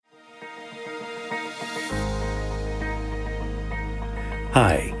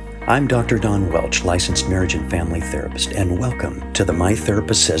Hi, I'm Dr. Don Welch, licensed marriage and family therapist, and welcome to the My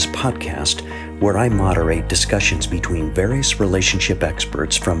Therapist Says podcast, where I moderate discussions between various relationship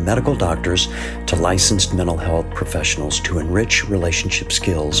experts, from medical doctors to licensed mental health professionals, to enrich relationship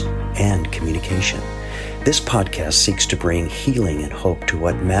skills and communication. This podcast seeks to bring healing and hope to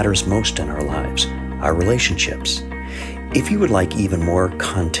what matters most in our lives, our relationships. If you would like even more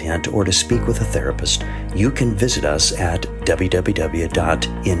content or to speak with a therapist, you can visit us at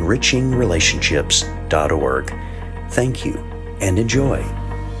www.enrichingrelationships.org. Thank you and enjoy.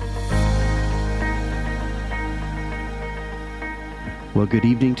 Well, good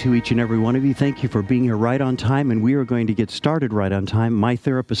evening to each and every one of you. Thank you for being here right on time, and we are going to get started right on time. My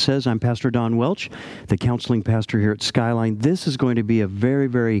Therapist Says, I'm Pastor Don Welch, the counseling pastor here at Skyline. This is going to be a very,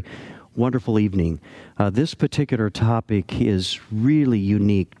 very wonderful evening. This particular topic is really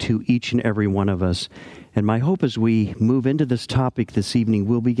unique to each and every one of us. And my hope as we move into this topic this evening,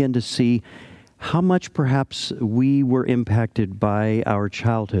 we'll begin to see how much perhaps we were impacted by our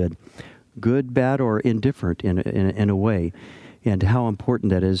childhood, good, bad, or indifferent in a way, and how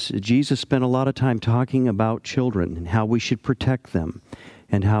important that is. Jesus spent a lot of time talking about children and how we should protect them,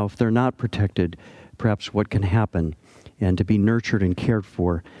 and how if they're not protected, perhaps what can happen, and to be nurtured and cared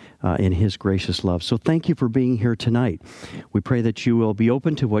for in His gracious love. So thank you for being here tonight. We pray that you will be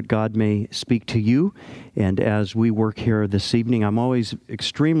open to what God may speak to you. And as we work here this evening, I'm always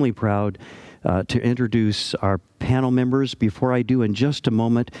extremely proud to introduce our panel members. Before I do, in just a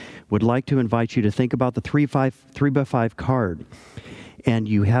moment, would like to invite you to think about the 3x5 card. And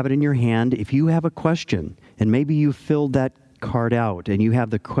you have it in your hand. If you have a question, and maybe you filled that card out and you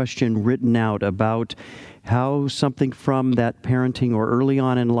have the question written out about how something from that parenting or early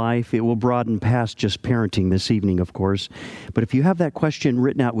on in life, it will broaden past just parenting this evening, of course. But if you have that question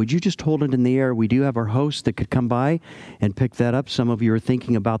written out, would you just hold it in the air? We do have our host that could come by and pick that up. Some of you are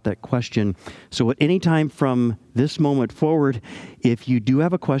thinking about that question. So at any time from this moment forward, if you do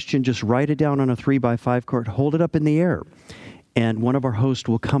have a question, just write it down on a 3x5 card, hold it up in the air. And one of our hosts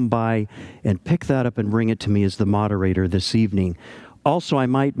will come by and pick that up and bring it to me as the moderator this evening. Also, I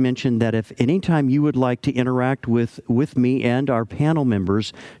might mention that if anytime you would like to interact with me and our panel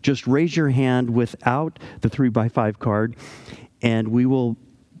members, just raise your hand without the 3x5 card, and we will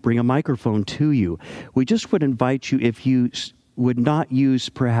bring a microphone to you. We just would invite you, if you would not use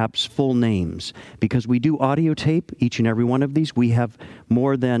perhaps full names, because we do audio tape each and every one of these. We have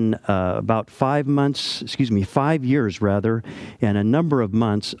more than about 5 years rather, and a number of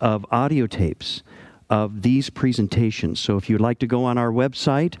months of audio tapes of these presentations. So if you'd like to go on our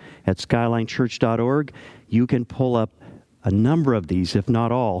website at skylinechurch.org, you can pull up a number of these, if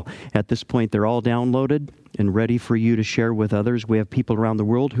not all. At this point, they're all downloaded and ready for you to share with others. We have people around the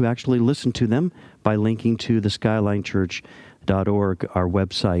world who actually listen to them by linking to the skylinechurch.org, our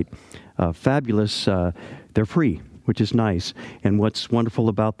website. Fabulous. They're free, which is nice. And what's wonderful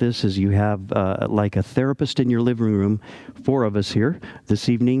about this is you have like a therapist in your living room, 4 of us here this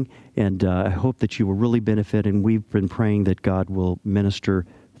evening, and I hope that you will really benefit, and we've been praying that God will minister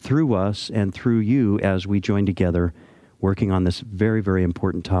through us and through you as we join together working on this very, very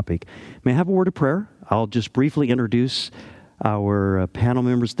important topic. May I have a word of prayer? I'll just briefly introduce our panel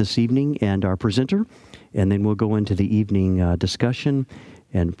members this evening and our presenter, and then we'll go into the evening discussion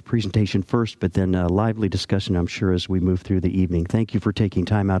and presentation first, but then a lively discussion, I'm sure, as we move through the evening. Thank you for taking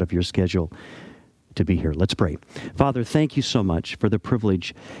time out of your schedule to be here. Let's pray. Father, thank you so much for the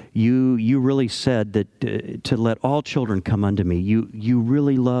privilege. You really said that to let all children come unto me. You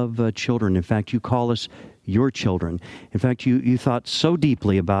really love children. In fact, you call us your children. In fact, you thought so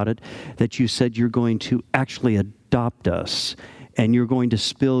deeply about it that you said you're going to actually adopt us, and you're going to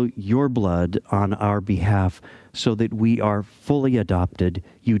spill your blood on our behalf so that we are fully adopted.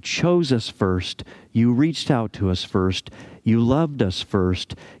 You chose us first. You reached out to us first. You loved us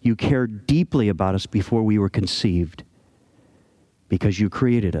first. You cared deeply about us before we were conceived, because you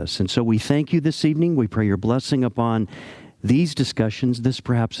created us. And so we thank you this evening. We pray your blessing upon these discussions. This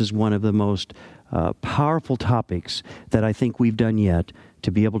perhaps is one of the most powerful topics that I think we've done yet,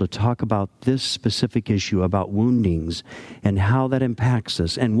 to be able to talk about this specific issue about woundings and how that impacts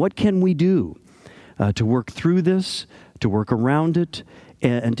us, and what can we do to work through this, to work around it,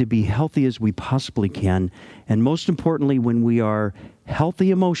 and to be healthy as we possibly can. And most importantly, when we are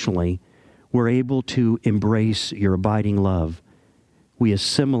healthy emotionally, we're able to embrace your abiding love. We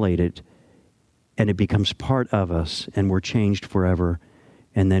assimilate it, and it becomes part of us, and we're changed forever.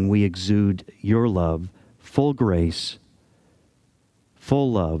 And then we exude your love, full grace,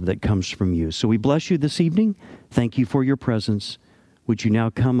 full love that comes from you. So we bless you this evening. Thank you for your presence. Would you now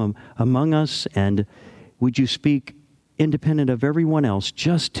come among us, and would you speak independent of everyone else,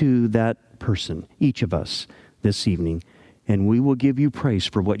 just to that person, each of us, this evening. And we will give you praise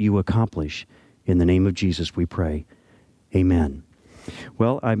for what you accomplish. In the name of Jesus, we pray. Amen.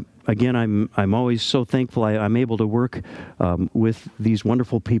 Well, I'm always so thankful I'm able to work with these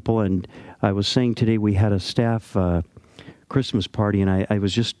wonderful people. And I was saying today we had a staff Christmas party, and I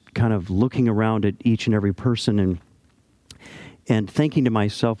was just kind of looking around at each and every person and thinking to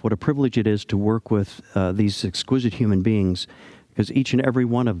myself what a privilege it is to work with these exquisite human beings, because each and every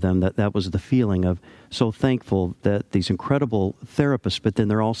one of them, that was the feeling of so thankful that these incredible therapists, but then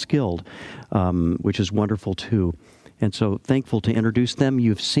they're all skilled, which is wonderful too. And so thankful to introduce them.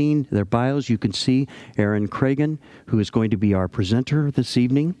 You've seen their bios. You can see Erin Cragen, who is going to be our presenter this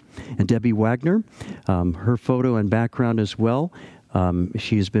evening, and Debbie Wagner, her photo and background as well.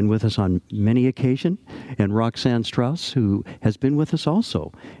 She has been with us on many occasions, and Roxanne Strauss, who has been with us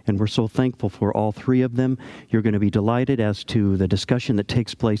also. And we're so thankful for all three of them. You're going to be delighted as to the discussion that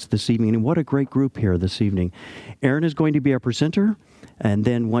takes place this evening. And what a great group here this evening. Erin is going to be our presenter. And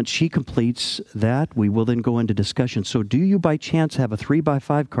then once she completes that, we will then go into discussion. So do you by chance have a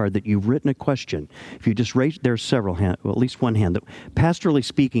 3x5 card that you've written a question? If you just raise, there's several hands, well, at least one hand. Pastorally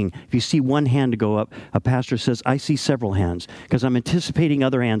speaking, if you see one hand to go up, a pastor says, I see several hands, because I'm anticipating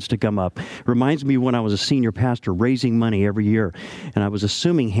other hands to come up. Reminds me when I was a senior pastor raising money every year, and I was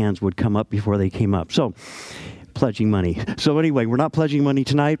assuming hands would come up before they came up. So, pledging money. So anyway, we're not pledging money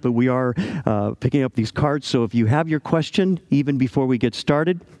tonight, but we are picking up these cards. So if you have your question, even before we get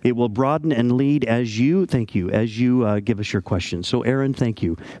started, it will broaden and lead as you give us your question. So Erin, thank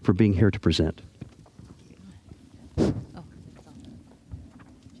you for being here to present.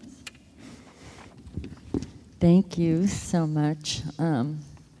 Thank you so much.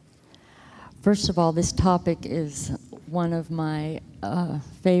 First of all, this topic is one of my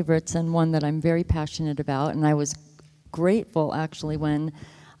favorites and one that I'm very passionate about, and I was grateful actually when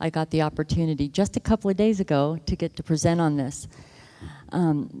I got the opportunity just a couple of days ago to get to present on this.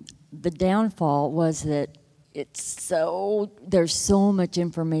 The downfall was that there's so much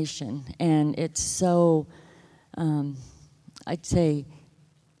information, and it's so, I'd say,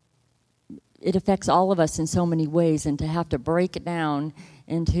 it affects all of us in so many ways, and to have to break it down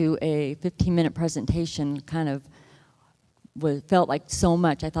into a 15-minute presentation kind of felt like so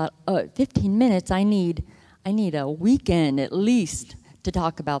much. I thought, 15 minutes, I need a weekend at least to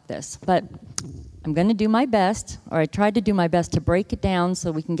talk about this. But I'm going to do my best, or I tried to do my best to break it down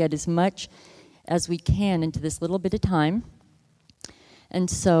so we can get as much as we can into this little bit of time. And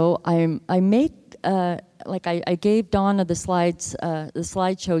so I gave Donna the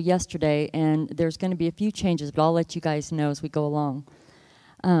slideshow yesterday, and there's going to be a few changes, but I'll let you guys know as we go along.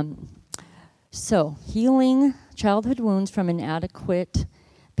 So, healing childhood wounds from inadequate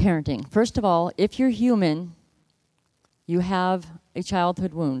parenting. First of all, if you're human, you have a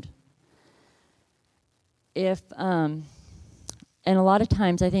childhood wound. And a lot of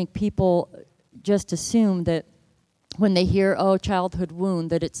times I think people just assume that when they hear, childhood wound,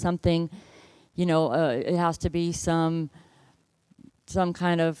 that it's something, it has to be some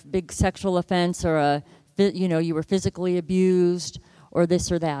kind of big sexual offense, or you were physically abused, or this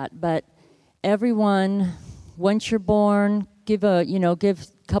or that. But everyone, once you're born, give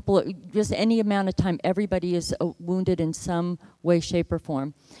just any amount of time, everybody is wounded in some way, shape, or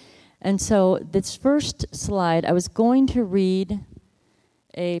form. And so this first slide, I was going to read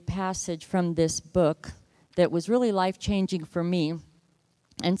a passage from this book that was really life-changing for me.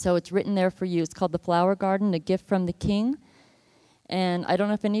 And so it's written there for you. It's called The Flower Garden, A Gift from the King. And I don't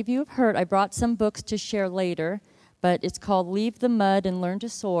know if any of you have heard, I brought some books to share later, but it's called Leave the Mud and Learn to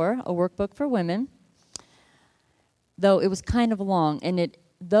Soar, a workbook for women. Though it was kind of long, and it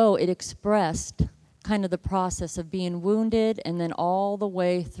expressed kind of the process of being wounded and then all the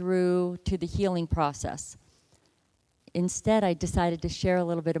way through to the healing process. Instead, I decided to share a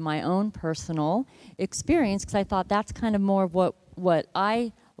little bit of my own personal experience, because I thought that's kind of more of what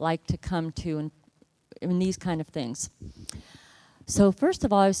I like to come to in these kind of things. So first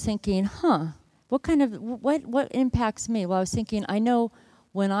of all, I was thinking, what impacts me? Well, I was thinking, I know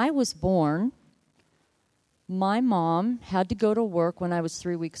when I was born, my mom had to go to work when I was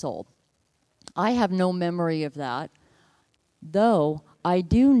 3 weeks old. I have no memory of that, though I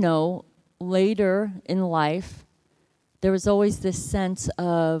do know later in life there was always this sense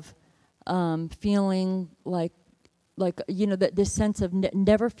of feeling this sense of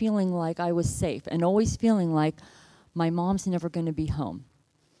never feeling like I was safe, and always feeling like my mom's never going to be home.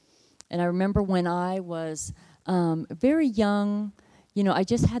 And I remember when I was very young, I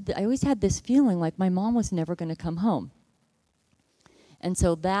always had this feeling like my mom was never going to come home. And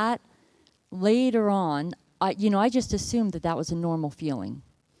so that later on, I just assumed that was a normal feeling.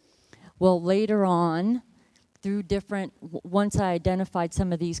 Well, later on, through once I identified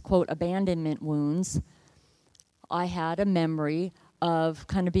some of these, quote, abandonment wounds, I had a memory of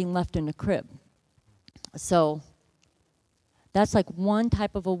kind of being left in a crib. So that's like one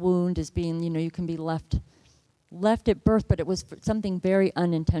type of a wound, is being, you can be left at birth, but it was something very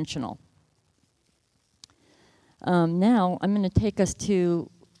unintentional. Now I'm going to take us to,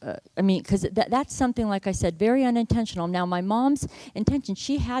 because that's something, like I said, very unintentional. Now, my mom's intention,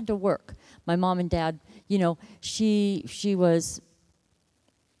 she had to work. My mom and dad, she was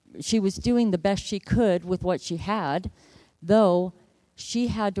doing the best she could with what she had, though she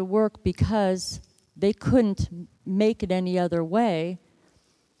had to work because they couldn't make it any other way.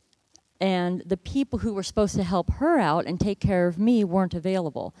 And the people who were supposed to help her out and take care of me weren't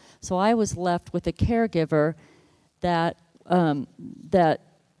available. So I was left with a caregiver that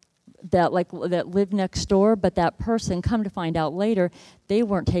lived next door, but that person, come to find out later, they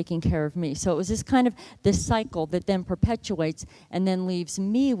weren't taking care of me. So it was this cycle that then perpetuates and then leaves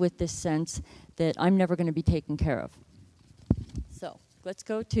me with this sense that I'm never going to be taken care of. So let's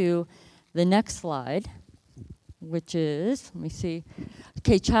go to the next slide, which is, let me see,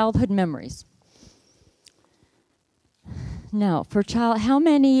 okay, childhood memories. Now, for how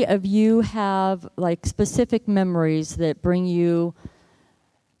many of you have like specific memories that bring you,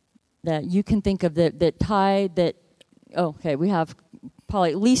 that you can think of okay, we have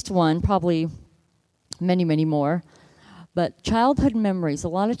probably at least one, probably many, many more. But childhood memories, a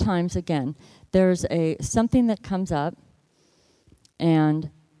lot of times, again, there's something that comes up, and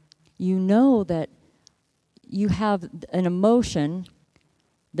you know that you have an emotion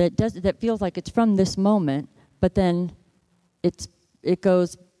that feels like it's from this moment, but then it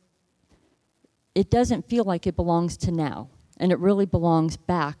doesn't feel like it belongs to now, and it really belongs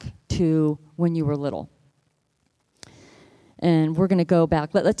back to when you were little. And we're going to go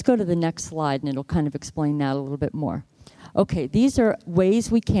back. Let's go to the next slide, and it'll kind of explain that a little bit more. Okay, these are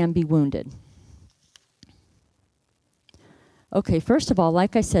ways we can be wounded. Okay, first of all,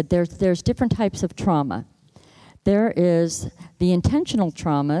 like I said, there's different types of trauma. There is the intentional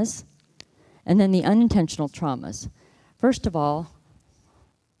traumas, and then the unintentional traumas. First of all,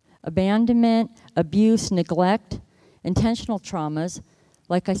 abandonment, abuse, neglect, intentional traumas,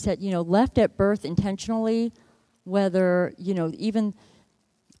 like I said, left at birth intentionally, whether, even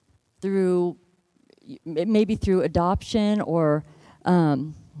maybe through adoption or,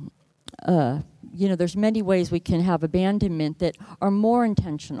 there's many ways we can have abandonment that are more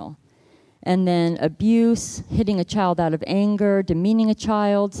intentional. And then abuse, hitting a child out of anger, demeaning a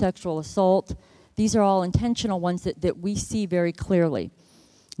child, sexual assault. These are all intentional ones that we see very clearly.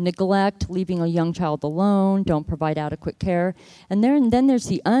 Neglect, leaving a young child alone, don't provide adequate care. And then there's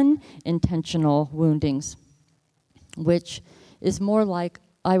the unintentional woundings, which is more like,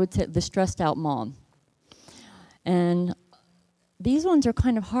 I would say, the stressed out mom. And these ones are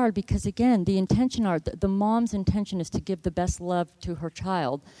kind of hard because, again, the mom's intention is to give the best love to her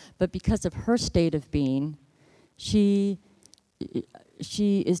child, but because of her state of being, as she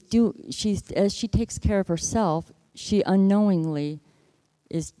takes care of herself, she unknowingly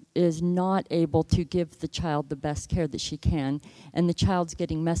is not able to give the child the best care that she can, and the child's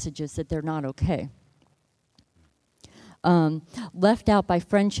getting messages that they're not okay. Left out by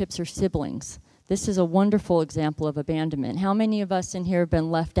friendships or siblings. This is a wonderful example of abandonment. How many of us in here have been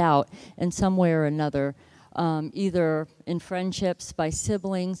left out in some way or another, either in friendships, by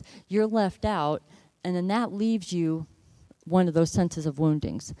siblings? You're left out, and then that leaves you one of those senses of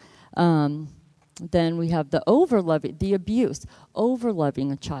woundings. Then we have the overloving, the abuse,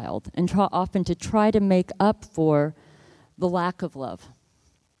 overloving a child, and often to try to make up for the lack of love.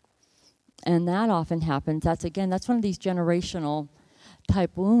 And that often happens. That's one of these generational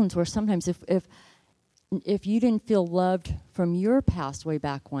type wounds where sometimes if you didn't feel loved from your past way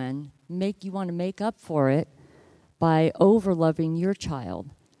back when, you want to make up for it by overloving your child,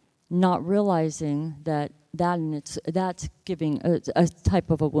 not realizing that's giving a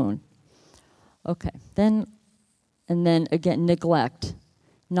type of a wound. Okay, and then again, neglect,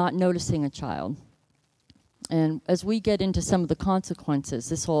 not noticing a child. And as we get into some of the consequences,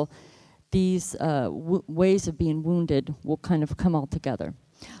 these ways of being wounded will kind of come all together.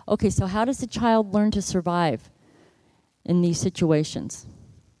 Okay, so how does a child learn to survive in these situations?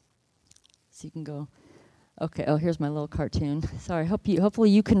 So you can go, okay, here's my little cartoon. Sorry,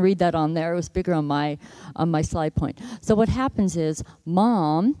 hopefully you can read that on there. It was bigger on my slide point. So what happens is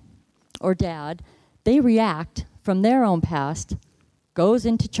mom or dad, they react from their own past, goes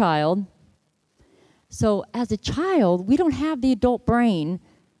into child. So as a child, we don't have the adult brain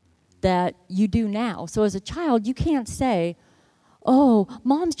that you do now. So as a child, you can't say, oh,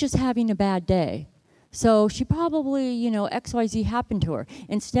 mom's just having a bad day. So she probably, XYZ happened to her.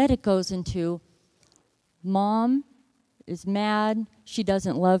 Instead, it goes into, mom is mad, she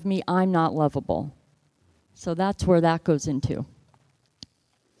doesn't love me, I'm not lovable. So that's where that goes into.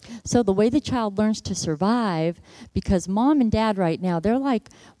 So the way the child learns to survive, because mom and dad right now, they're like,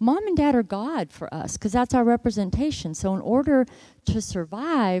 mom and dad are God for us, because that's our representation. So in order to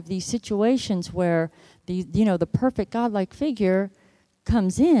survive these situations where the perfect godlike figure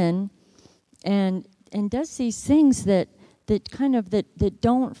comes in and does these things that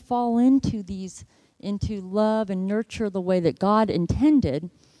don't fall into love and nurture the way that God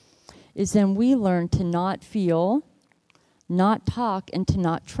intended, is then we learn to not feel, not talk, and to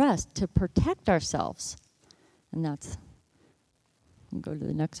not trust, to protect ourselves. And that's, we'll go to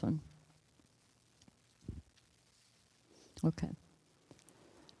the next one. Okay.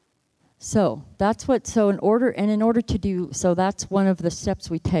 So that's in order to do, so that's one of the steps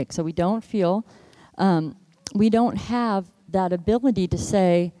we take. So we don't feel, we don't have that ability to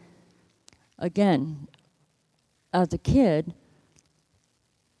say, again, as a kid,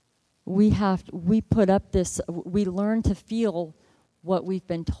 we put up this, we learn to feel what we've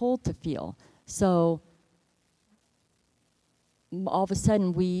been told to feel. So all of a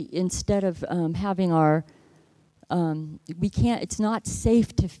sudden instead of having our, it's not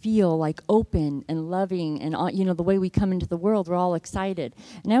safe to feel like open and loving and, the way we come into the world, we're all excited.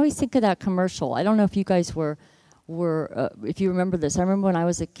 And I always think of that commercial. I don't know if you guys if you remember this. I remember when I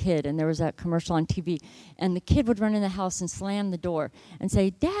was a kid and there was that commercial on TV, and the kid would run in the house and slam the door and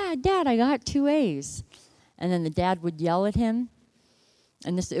say, Dad, I got 2 A's. And then the dad would yell at him.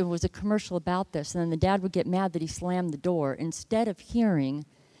 And it was a commercial about this. And then the dad would get mad that he slammed the door instead of hearing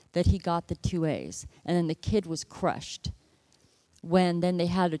that he got the 2 A's. And then the kid was crushed. When then they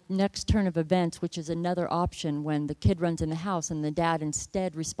had a next turn of events, which is another option, when the kid runs in the house and the dad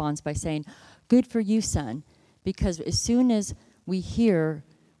instead responds by saying, good for you, son. Because as soon as we hear,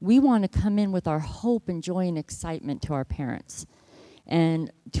 we want to come in with our hope and joy and excitement to our parents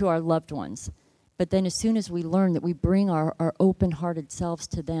and to our loved ones. But then as soon as we learn that we bring our open-hearted selves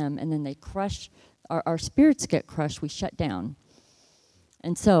to them, and then they crush, our spirits get crushed, we shut down.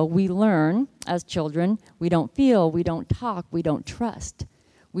 And so we learn, as children, we don't feel, we don't talk, we don't trust.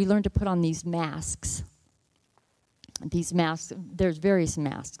 We learn to put on these masks. These masks, there's various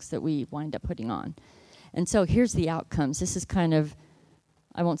masks that we wind up putting on. And so here's the outcomes. This is kind of,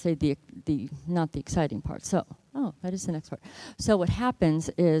 I won't say not the exciting part. So, that is the next part. So what happens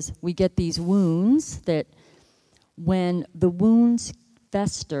is we get these wounds that when the wounds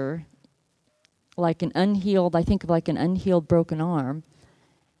fester, like an unhealed broken arm,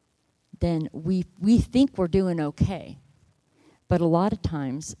 then we think we're doing okay. But a lot of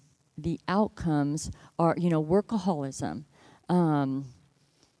times the outcomes are, workaholism,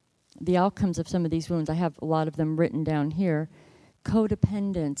 the outcomes of some of these wounds, I have a lot of them written down here.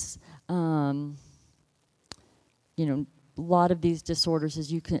 Codependence, a lot of these disorders,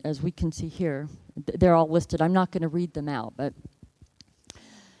 as we can see here, they're all listed. I'm not going to read them out, but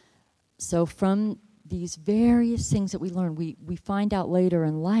so from these various things that we learn, we find out later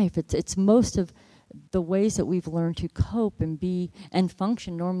in life, it's most of the ways that we've learned to cope and be and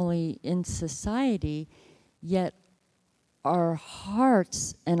function normally in society, yet our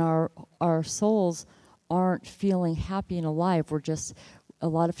hearts and our souls aren't feeling happy and alive. We're just, a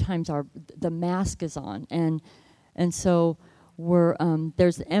lot of times the mask is on, and so we're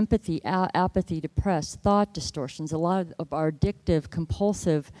there's empathy, apathy, depressed, thought distortions, a lot of our addictive,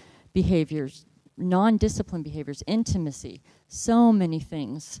 compulsive behaviors, non-disciplined behaviors, intimacy, so many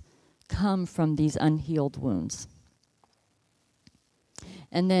things come from these unhealed wounds.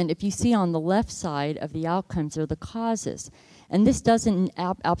 And then if you see on the left side of the outcomes are the causes. And this doesn't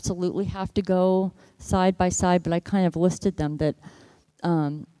absolutely have to go side by side, but I kind of listed them that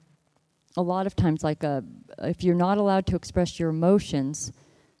a lot of times, if you're not allowed to express your emotions,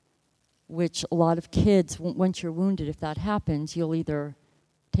 which a lot of kids, once you're wounded, if that happens, you'll either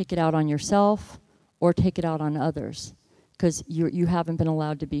take it out on yourself or take it out on others, because you haven't been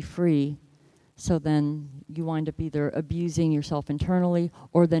allowed to be free. So then you wind up either abusing yourself internally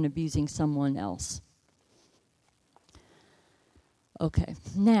or then abusing someone else. Okay,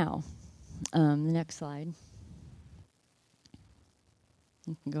 now, the next slide.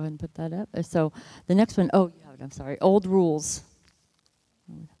 You can go ahead and put that up. So the next one, you have it, I'm sorry. Old rules.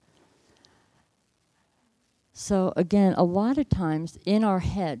 So again, a lot of times in our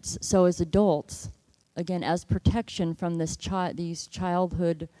heads, so as adults, again, as protection from these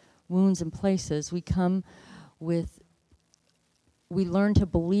childhood wounds and places, we come with we learn to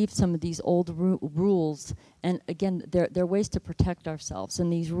believe some of these old rules. And again, they're ways to protect ourselves.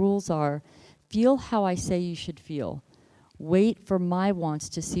 And these rules are, feel how I say you should feel. Wait for my wants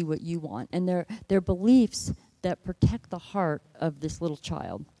to see what you want. And they're beliefs that protect the heart of this little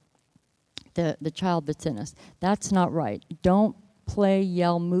child, the child that's in us. That's not right. Don't play,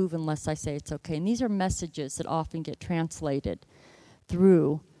 yell, move unless I say it's okay. And these are messages that often get translated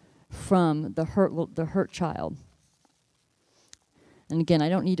through from the hurt child. And again, I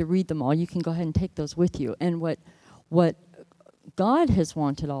don't need to read them all. You can go ahead and take those with you. And what God has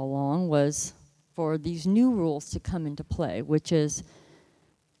wanted all along was for these new rules to come into play, which is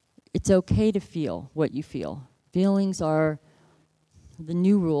it's okay to feel what you feel. Feelings are the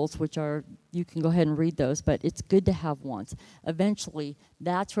new rules, which are, you can go ahead and read those, but it's good to have wants. Eventually,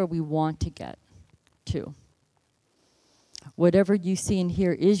 that's where we want to get to. Whatever you see and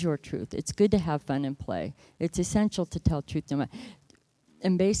hear is your truth. It's good to have fun and play. It's essential to tell truth.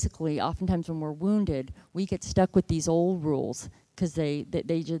 And basically, oftentimes when we're wounded, we get stuck with these old rules because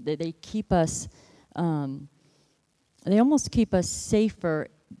they keep us, they almost keep us safer,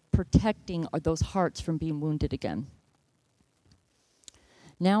 protecting those hearts from being wounded again.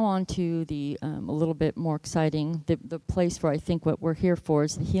 Now on to the a little bit more exciting, the place where I think what we're here for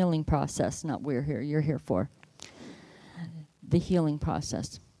is the healing process. Not you're here for the healing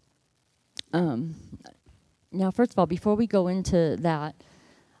process. Now, first of all, before we go into that,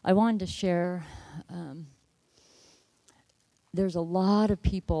 I wanted to share, there's a lot of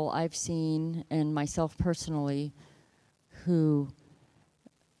people I've seen, and myself personally, who've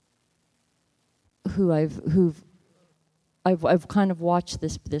I've kind of watched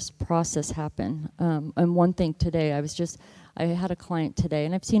this process happen. And one thing today, I had a client today,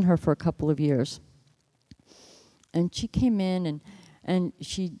 and I've seen her for a couple of years. And she came in and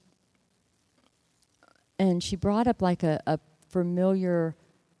she brought up like a familiar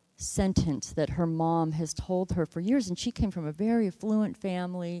sentence that her mom has told her for years. And she came from a very affluent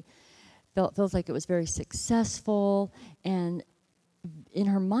family, feels like it was very successful, and in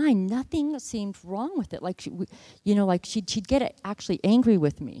her mind, nothing seemed wrong with it. Like she'd get actually angry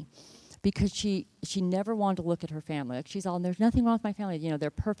with me because she never wanted to look at her family. Like she's all, there's nothing wrong with my family. They're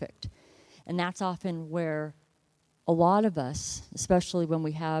perfect. And that's often where a lot of us, especially when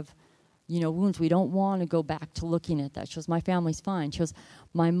we have, wounds, we don't want to go back to looking at that. She goes, my family's fine. She goes,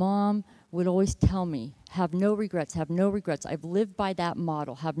 my mom would always tell me, have no regrets, have no regrets. I've lived by that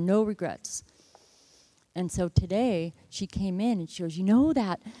model, have no regrets. And so today, she came in and she goes,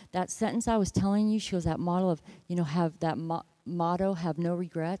 that sentence I was telling you, she goes, that model of, have that motto, have no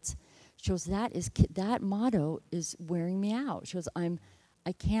regrets. She goes, that motto is wearing me out. She goes, I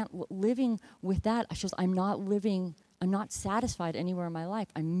can't, living with that. She goes, I'm not satisfied anywhere in my life.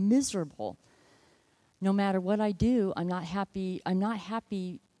 I'm miserable. No matter what I do, I'm not happy. I'm not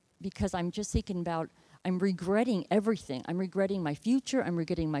happy because I'm just thinking about, I'm regretting everything. I'm regretting my future. I'm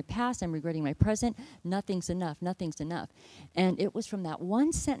regretting my past. I'm regretting my present. Nothing's enough. Nothing's enough. And it was from that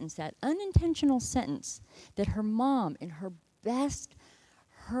one sentence, that unintentional sentence, that her mom, in her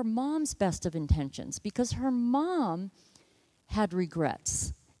mom's best of intentions, because her mom had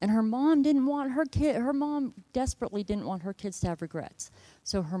regrets. And her mom didn't want her mom desperately didn't want her kids to have regrets.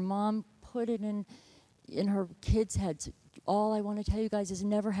 So her mom put it in her kids' heads, all I want to tell you guys is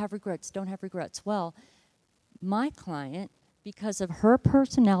never have regrets, don't have regrets. Well, my client, because of her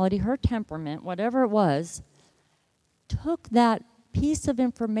personality, her temperament, whatever it was, took that piece of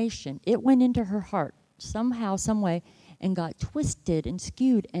information, it went into her heart somehow, some way, and got twisted and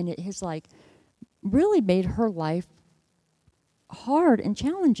skewed, and it has really made her life hard and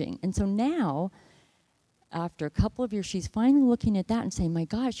challenging. And so now, after a couple of years, she's finally looking at that and saying, my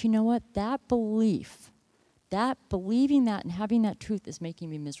gosh, you know what? That belief, that believing that and having that truth is making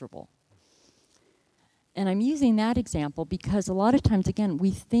me miserable. And I'm using that example because a lot of times, again,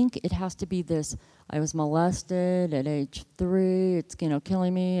 we think it has to be this, I was molested at age 3, it's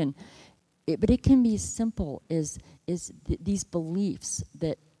killing me, but it can be as simple as these beliefs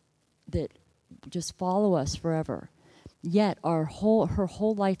that just follow us forever. Yet her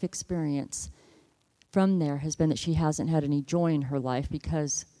whole life experience from there has been that she hasn't had any joy in her life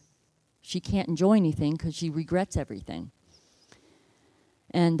because she can't enjoy anything because she regrets everything.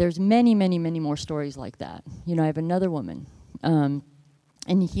 And there's many, many, many more stories like that. I have another woman in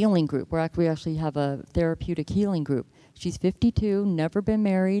the healing group. We actually have a therapeutic healing group. She's 52, never been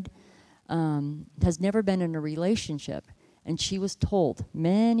married, has never been in a relationship. And she was told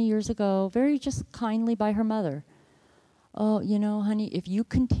many years ago, very just kindly by her mother, oh, honey, if you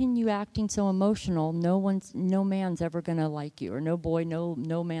continue acting so emotional, no man's ever going to like you, or no boy,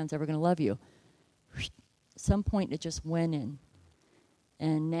 no man's ever going to love you. At some point, it just went in.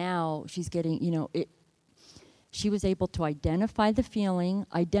 And now she's getting, she was able to identify the feeling,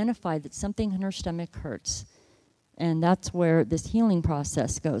 identify that something in her stomach hurts. And that's where this healing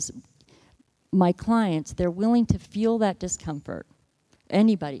process goes. My clients, they're willing to feel that discomfort.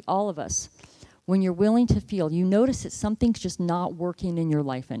 Anybody, all of us. When you're willing to feel, you notice that something's just not working in your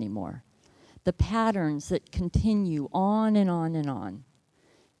life anymore. The patterns that continue on and on and on,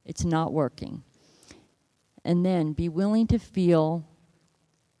 it's not working. And then be willing to feel,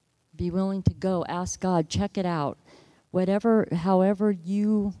 be willing to go, ask God, check it out. However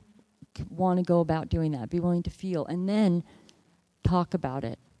you want to go about doing that, be willing to feel, and then talk about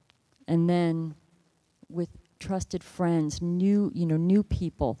it. And then with trusted friends, new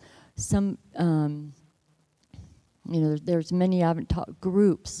people, some, there's many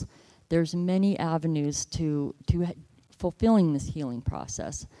groups, there's many avenues to fulfilling this healing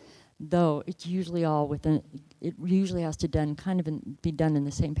process. Though it's usually it usually has to be done in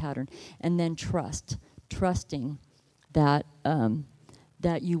the same pattern. And then trusting that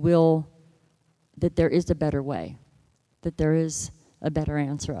that there is a better way, that there is a better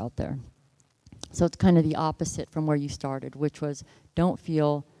answer out there. So it's kind of the opposite from where you started, which was don't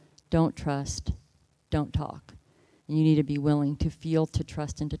feel, don't trust, don't talk. And you need to be willing to feel, to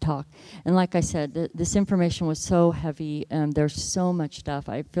trust, and to talk. And like I said, this information was so heavy, and there's so much stuff.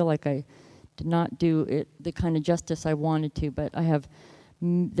 I feel like I did not do it the kind of justice I wanted to, but I have,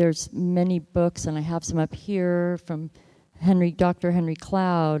 there's many books, and I have some up here from Dr. Henry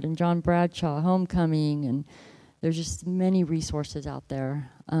Cloud and John Bradshaw, Homecoming, and there's just many resources out there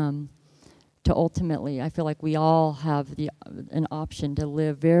to ultimately, I feel like we all have an option to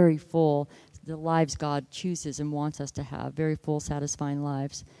live very full, the lives God chooses and wants us to have, very full, satisfying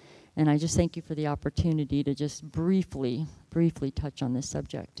lives. And I just thank you for the opportunity to just briefly touch on this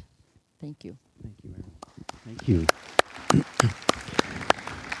subject. Thank you. Thank you, Erin. Thank you.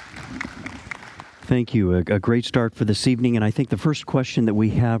 Thank you. A great start for this evening. And I think the first question that we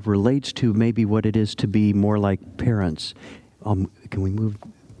have relates to maybe what it is to be more like parents. Can we move?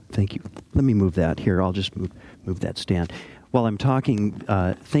 Thank you. Let me move that here. I'll just move that stand. While I'm talking,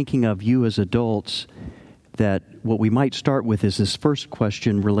 thinking of you as adults, that what we might start with is this first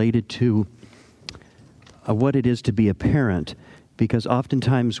question related to what it is to be a parent. Because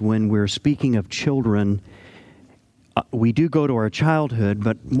oftentimes when we're speaking of children, we do go to our childhood,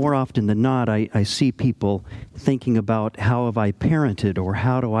 but more often than not, I see people thinking about how have I parented, or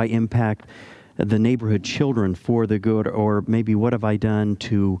how do I impact the neighborhood children for the good, or maybe what have I done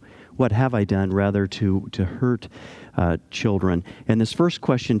to hurt children. And this first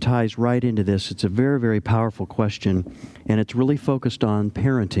question ties right into this. It's a very, very powerful question, and it's really focused on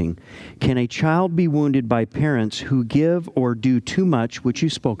parenting. Can a child be wounded by parents who give or do too much, which you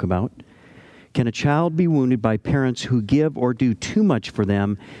spoke about? Can a child be wounded by parents who give or do too much for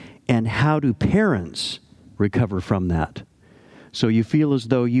them, and how do parents recover from that? So you feel as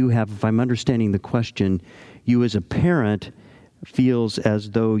though you have, if I'm understanding the question, you as a parent feels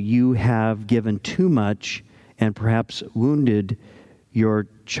as though you have given too much and perhaps wounded your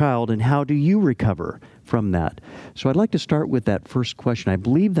child, and how do you recover from that? So I'd like to start with that first question. I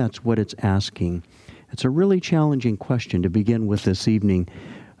believe that's what it's asking. It's a really challenging question to begin with this evening,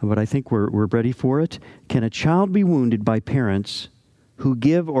 but I think we're ready for it. Can a child be wounded by parents who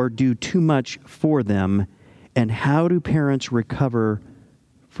give or do too much for them, and how do parents recover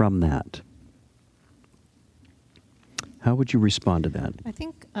from that? How would you respond to that? I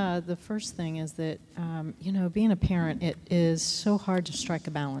think the first thing is that, being a parent, it is so hard to strike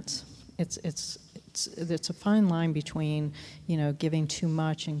a balance. It's a fine line between, giving too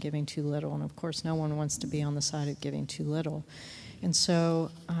much and giving too little. And of course, no one wants to be on the side of giving too little. And so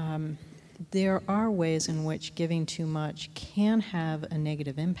there are ways in which giving too much can have a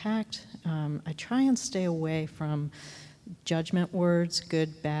negative impact. I try and stay away from judgment words,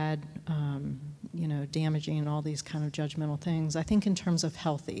 good, bad, damaging, and all these kind of judgmental things. I think in terms of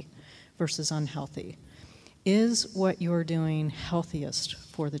healthy versus unhealthy. Is what you're doing healthiest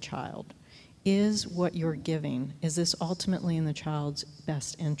for the child? Is what you're giving, is this ultimately in the child's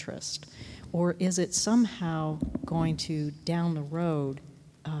best interest? Or is it somehow going to, down the road,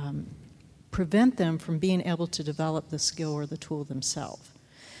 prevent them from being able to develop the skill or the tool themselves?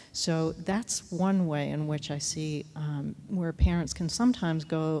 So that's one way in which I see where parents can sometimes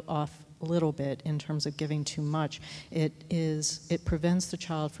go off a little bit in terms of giving too much. It prevents the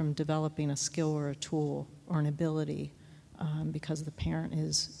child from developing a skill or a tool or an ability because the parent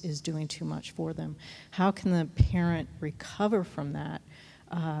is doing too much for them. How can the parent recover from that?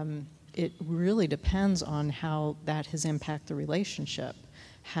 It really depends on how that has impacted the relationship.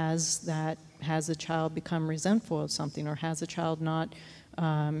 Has the child become resentful of something, or has the child not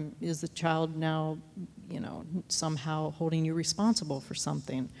Is the child now, somehow holding you responsible for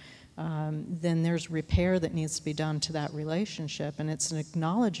something? Then there's repair that needs to be done to that relationship, and it's an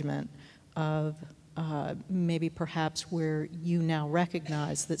acknowledgement of maybe perhaps where you now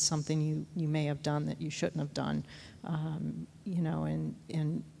recognize that something you may have done that you shouldn't have done,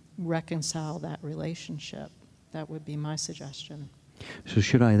 and reconcile that relationship. That would be my suggestion. So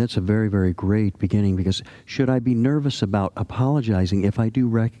that's a very, very great beginning, because should I be nervous about apologizing if I do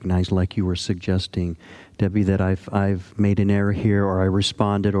recognize, like you were suggesting, Debbie, that I've made an error here, or I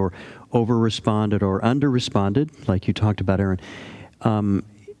responded, or over-responded, or under-responded, like you talked about, Aaron?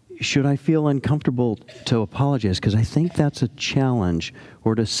 Should I feel uncomfortable to apologize? Because I think that's a challenge,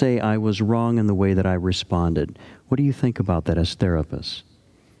 or to say I was wrong in the way that I responded. What do you think about that as therapists?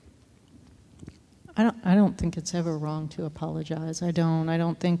 I don't think it's ever wrong to apologize. I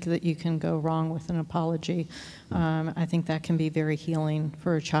don't think that you can go wrong with an apology. I think that can be very healing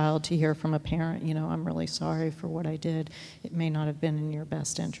for a child to hear from a parent, I'm really sorry for what I did. It may not have been in your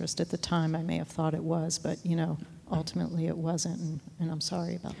best interest. At the time, I may have thought it was, but, ultimately it wasn't, and I'm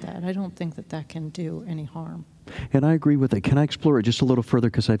sorry about that. I don't think that can do any harm. And I agree with it. Can I explore it just a little further?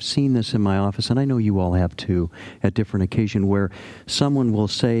 Because I've seen this in my office, and I know you all have too, at different occasions, where someone will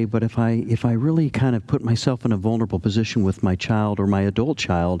say, but if I really kind of put myself in a vulnerable position with my child or my adult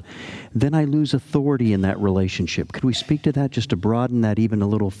child, then I lose authority in that relationship. Could we speak to that just to broaden that even a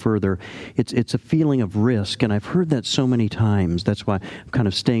little further? It's a feeling of risk, and I've heard that so many times. That's why I'm kind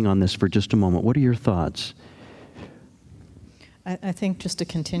of staying on this for just a moment. What are your thoughts? I think just to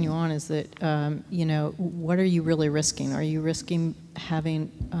continue on is that, what are you really risking? Are you risking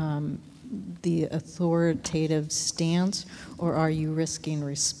having the authoritative stance, or are you risking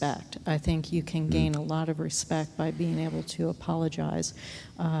respect? I think you can gain a lot of respect by being able to apologize.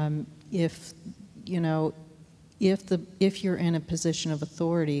 If you're in a position of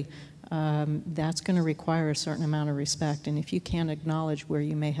authority, that's going to require a certain amount of respect. And if you can't acknowledge where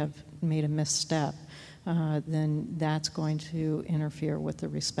you may have made a misstep, then that's going to interfere with the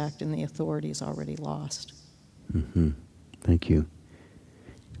respect, and the authority is already lost. Mm-hmm. Thank you.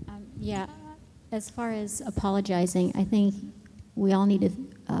 As far as apologizing, I think we all need to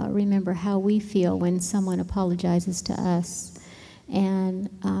remember how we feel when someone apologizes to us. And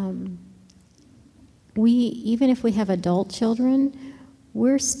even if we have adult children,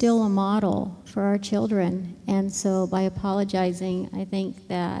 we're still a model for our children. And so by apologizing, I think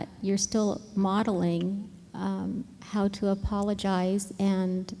that you're still modeling how to apologize,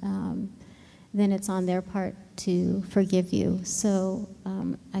 and then it's on their part to forgive you. So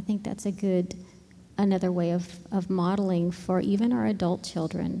I think that's another way of modeling for even our adult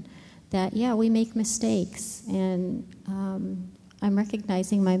children, that, we make mistakes, and I'm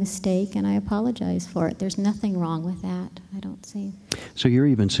recognizing my mistake, and I apologize for it. There's nothing wrong with that, I don't see. So you're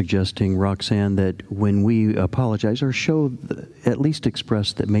even suggesting, Roxanne, that when we apologize or at least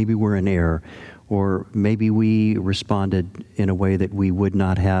express that maybe we're in error, or maybe we responded in a way that we would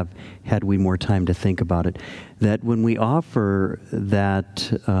not have had we more time to think about it, that when we offer that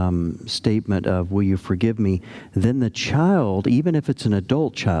statement of, will you forgive me, then the child, even if it's an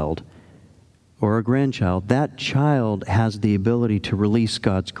adult child, or a grandchild, that child has the ability to release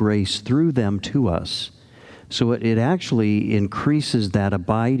God's grace through them to us. So it actually increases that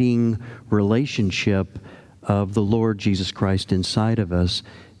abiding relationship of the Lord Jesus Christ inside of us,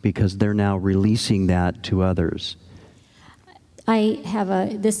 because they're now releasing that to others.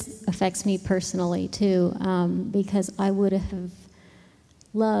 This affects me personally too, because I would have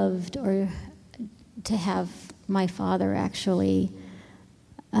loved to have my father actually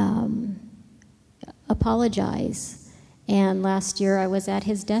apologize. And last year I was at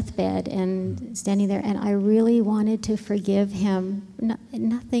his deathbed and standing there, and I really wanted to forgive him.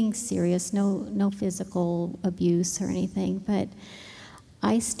 Nothing serious, no physical abuse or anything, but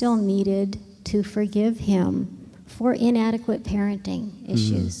I still needed to forgive him for inadequate parenting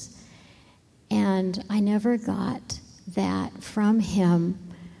issues. And I never got that from him.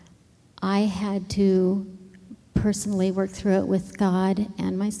 I had to personally work through it with God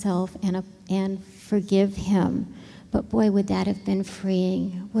and myself and forgive him. But boy, would that have been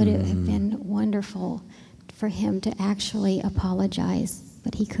freeing. Would it have been wonderful for him to actually apologize,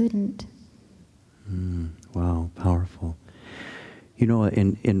 but he couldn't. Wow, powerful.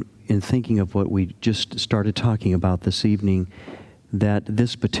 In thinking of what we just started talking about this evening, that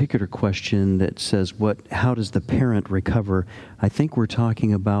this particular question that says, how does the parent recover? I think we're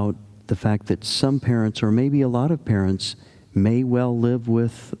talking about the fact that some parents, or maybe a lot of parents, may well live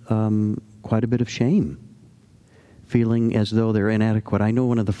with quite a bit of shame, feeling as though they're inadequate. I know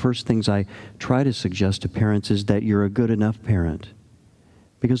one of the first things I try to suggest to parents is that you're a good enough parent.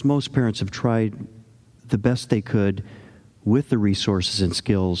 Because most parents have tried the best they could with the resources and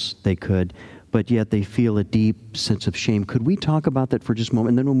skills they could, but yet they feel a deep sense of shame. Could we talk about that for just a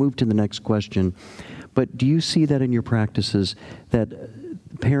moment, and then we'll move to the next question. But do you see that in your practices,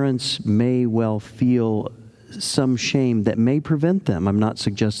 that parents may well feel some shame that may prevent them, I'm not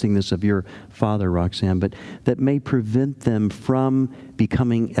suggesting this of your father, Roxanne, but that may prevent them from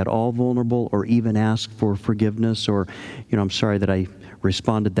becoming at all vulnerable or even ask for forgiveness? Or, I'm sorry that I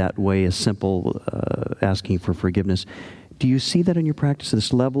responded that way, as simple asking for forgiveness. Do you see that in your practice,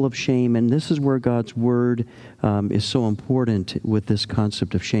 this level of shame? And this is where God's Word is so important with this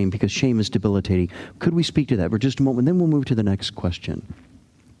concept of shame, because shame is debilitating. Could we speak to that for just a moment? Then we'll move to the next question.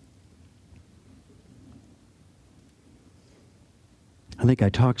 I think I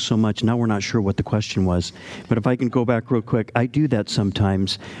talked so much, now we're not sure what the question was. But if I can go back real quick, I do that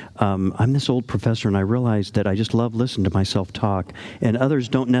sometimes. I'm this old professor, and I realize that I just love listening to myself talk. And others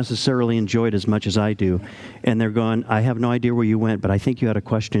don't necessarily enjoy it as much as I do. And they're going, I have no idea where you went, but I think you had a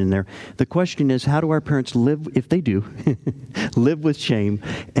question in there. The question is, how do our parents live, if they do, live with shame?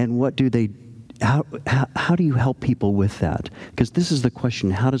 And what do they how do you help people with that? Because this is the question,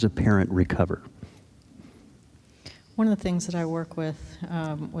 how does a parent recover? One of the things that I work with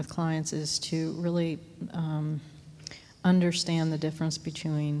clients is to really understand the difference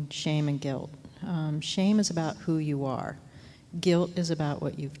between shame and guilt. Shame is about who you are. Guilt is about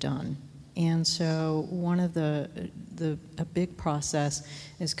what you've done. And so one of a big process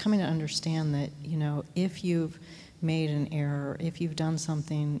is coming to understand that, if you've made an error, if you've done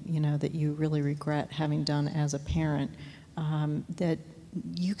something, that you really regret having done as a parent, that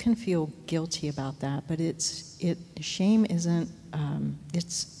you can feel guilty about that, but shame isn't,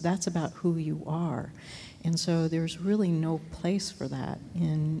 that's about who you are. And so there's really no place for that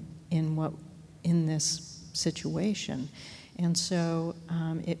in this situation. And so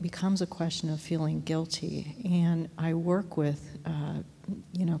it becomes a question of feeling guilty. And I work with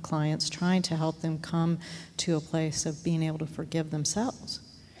clients trying to help them come to a place of being able to forgive themselves.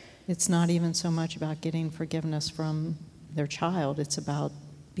 It's not even so much about getting forgiveness from their child. It's about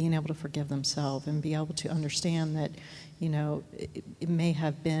being able to forgive themselves and be able to understand that, it may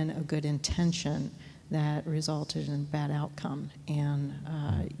have been a good intention that resulted in a bad outcome. And,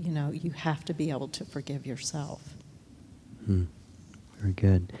 you have to be able to forgive yourself. Very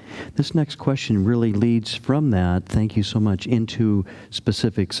good. This next question really leads from that, thank you so much, into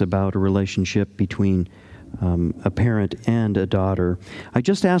specifics about a relationship between a parent and a daughter. I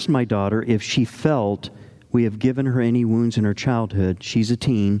just asked my daughter if she felt we have given her any wounds in her childhood. She's a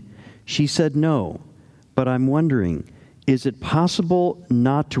teen. She said no, but I'm wondering, is it possible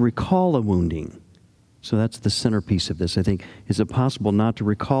not to recall a wounding? So that's the centerpiece of this, I think. Is it possible not to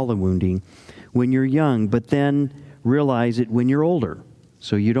recall a wounding when you're young, but then realize it when you're older?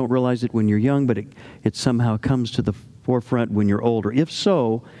 So you don't realize it when you're young, but it somehow comes to the forefront when you're older. If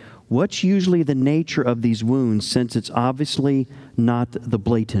so, what's usually the nature of these wounds, since it's obviously not the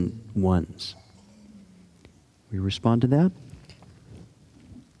blatant ones? We respond to that?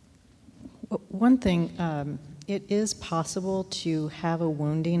 One thing, it is possible to have a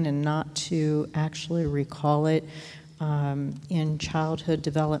wounding and not to actually recall it in childhood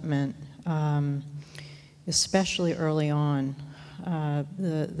development, especially early on.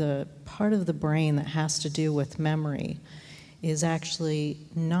 The part of the brain that has to do with memory is actually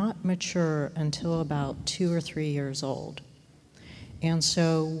not mature until about 2 or 3 years old. And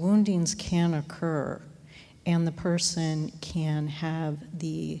so woundings can occur, and the person can have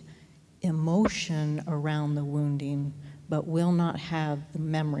the emotion around the wounding, but will not have the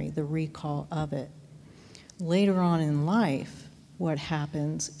memory, the recall of it. Later on in life, what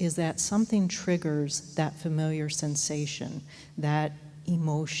happens is that something triggers that familiar sensation, that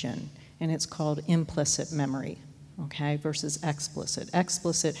emotion, and it's called implicit memory, okay, versus explicit.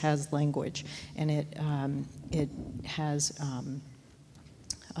 Explicit has language, and it has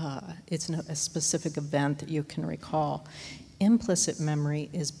it's a specific event that you can recall. Implicit memory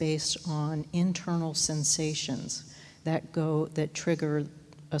is based on internal sensations that trigger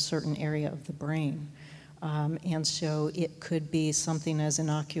a certain area of the brain. And so it could be something as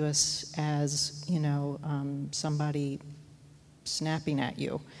innocuous as, somebody snapping at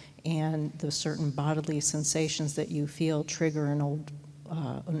you, and the certain bodily sensations that you feel trigger an old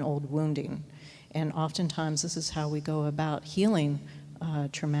wounding. And oftentimes this is how we go about healing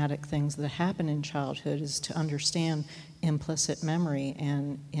traumatic things that happen in childhood, is to understand implicit memory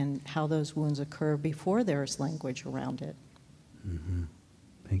and how those wounds occur before there's language around it. Mm-hmm.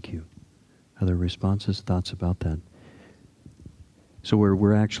 Thank you. Other responses, thoughts about that? So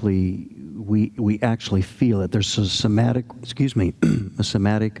we actually feel it. There's a somatic,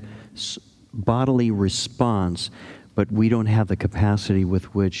 bodily response, but we don't have the capacity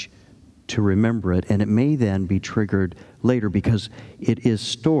with which to remember it, and it may then be triggered later because it is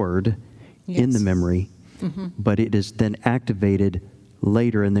stored in the memory, but it is then activated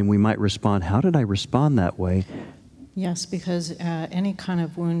later, and then we might respond, how did I respond that way? Yes, because any kind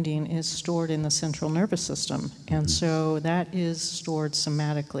of wounding is stored in the central nervous system, and so that is stored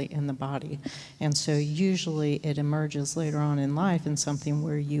somatically in the body. And so usually it emerges later on in life in something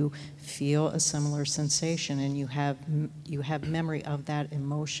where you feel a similar sensation and you have memory of that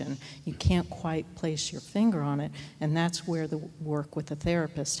emotion. You can't quite place your finger on it, and that's where the work with the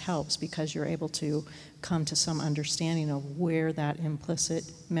therapist helps, because you're able to come to some understanding of where that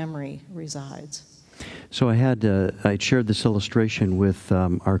implicit memory resides. So I shared this illustration with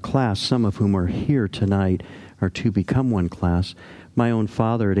our class, some of whom are here tonight, our To Become One class. My own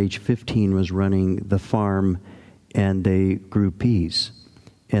father at age 15 was running the farm, and they grew peas.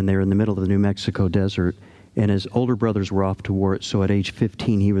 And they're in the middle of the New Mexico desert. And his older brothers were off to war, so at age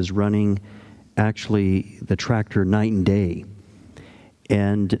 15 he was running actually the tractor night and day.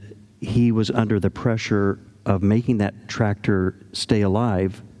 And he was under the pressure of making that tractor stay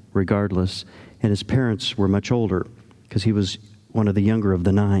alive regardless. And his parents were much older because he was one of the younger of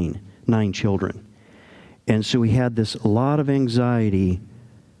the nine children. And so he had this lot of anxiety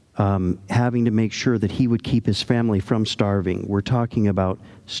having to make sure that he would keep his family from starving. We're talking about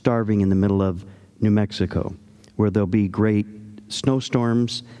starving in the middle of New Mexico, where there'll be great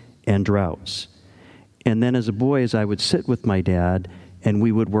snowstorms and droughts. And then as a boy, as I would sit with my dad and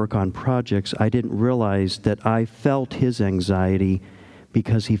we would work on projects, I didn't realize that I felt his anxiety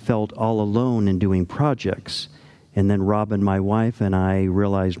because he felt all alone in doing projects. And then Robin, my wife, and I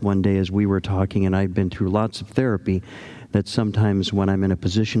realized one day as we were talking, and I'd been through lots of therapy, that sometimes when I'm in a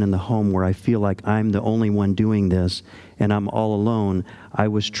position in the home where I feel like I'm the only one doing this and I'm all alone, I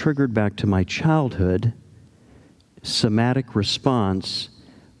was triggered back to my childhood, somatic response.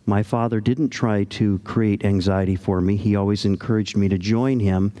 My father didn't try to create anxiety for me. He always encouraged me to join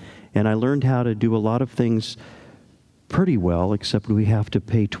him, and I learned how to do a lot of things pretty well, except we have to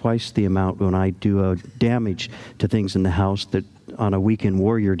pay twice the amount when I do damage to things in the house that on a weekend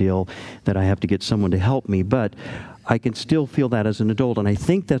warrior deal that I have to get someone to help me. But I can still feel that as an adult, and I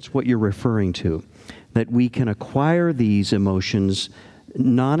think that's what you're referring to, that we can acquire these emotions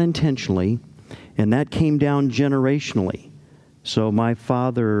non-intentionally, and that came down generationally. So my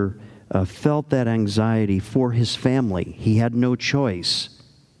father felt that anxiety for his family. He had no choice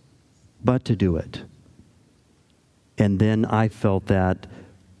but to do it. And then I felt that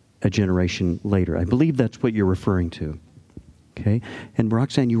a generation later. I believe that's what you're referring to. Okay? And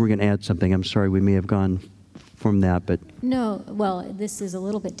Roxanne, you were going to add something. I'm sorry, we may have gone from that, but... No, well, this is a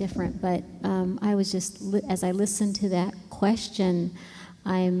little bit different, but I was just, as I listened to that question,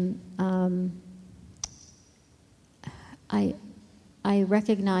 I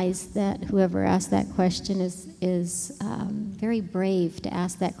recognize that whoever asked that question is very brave to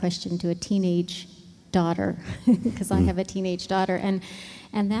ask that question to a teenage daughter, because I have a teenage daughter, and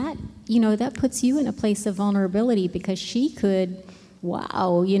that, that puts you in a place of vulnerability, because she could,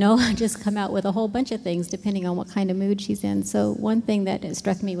 just come out with a whole bunch of things depending on what kind of mood she's in. So one thing that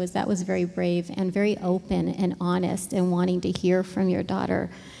struck me was that was very brave and very open and honest, and wanting to hear from your daughter,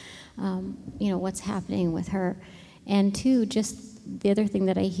 what's happening with her. And two, just the other thing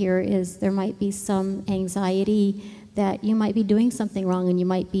that I hear is there might be some anxiety that you might be doing something wrong, and you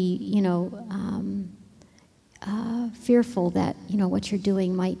might be, fearful that, what you're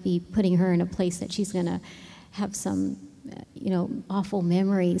doing might be putting her in a place that she's going to have some, awful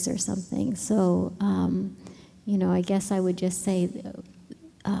memories or something. So, I guess I would just say,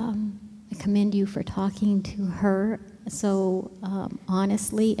 I commend you for talking to her so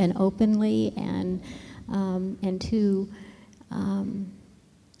honestly and openly, and two,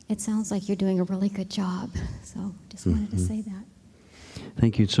 it sounds like you're doing a really good job. So just wanted to say that.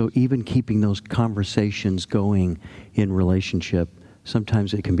 Thank you. So even keeping those conversations going in relationship,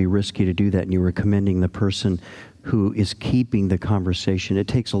 sometimes it can be risky to do that, and you were commending the person who is keeping the conversation. It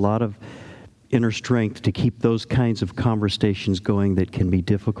takes a lot of inner strength to keep those kinds of conversations going that can be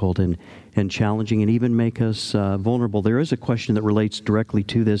difficult and challenging, and even make us vulnerable. There is a question that relates directly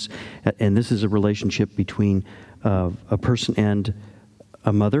to this, and this is a relationship between a person and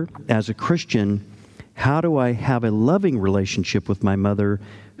a mother. As a Christian, how do I have a loving relationship with my mother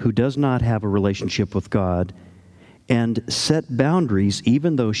who does not have a relationship with God, and set boundaries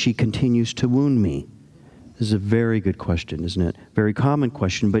even though she continues to wound me? This is a very good question, isn't it? Very common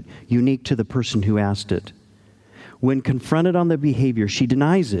question, but unique to the person who asked it. When confronted on the behavior, she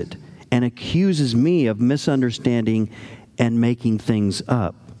denies it and accuses me of misunderstanding and making things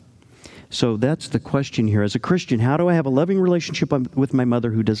up. So that's the question here. As a Christian, how do I have a loving relationship with my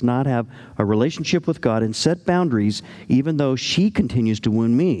mother who does not have a relationship with God and set boundaries even though she continues to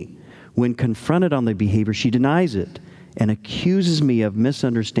wound me? When confronted on the behavior, she denies it and accuses me of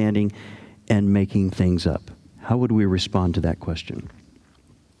misunderstanding and making things up. How would we respond to that question?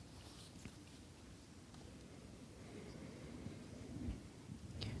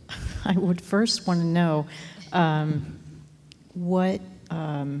 I would first want to know what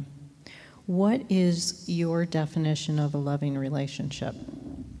is your definition of a loving relationship?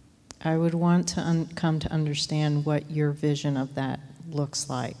 I would want to come to understand what your vision of that looks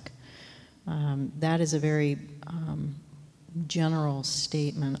like. That is a very general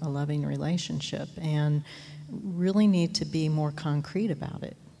statement, a loving relationship, and really need to be more concrete about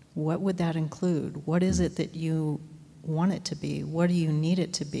it. What would that include? What is it that you want it to be? What do you need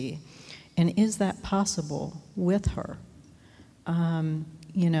it to be? And is that possible with her?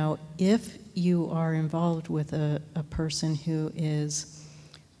 If you are involved with a person who is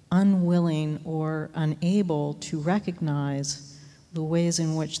unwilling or unable to recognize the ways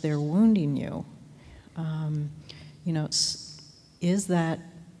in which they're wounding you, is that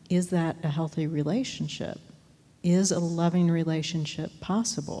a healthy relationship? Is a loving relationship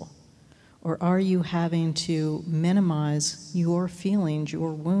possible? Or are you having to minimize your feelings,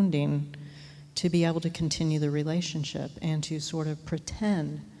 your wounding, to be able to continue the relationship and to sort of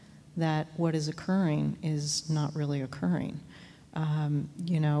pretend that what is occurring is not really occurring?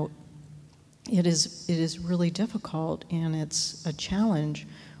 It is really difficult, and it's a challenge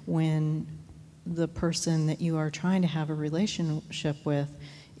when the person that you are trying to have a relationship with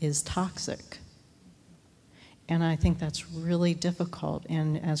is toxic. And I think that's really difficult.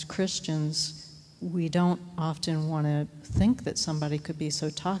 And as Christians, we don't often want to think that somebody could be so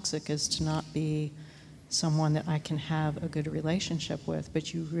toxic as to not be someone that I can have a good relationship with.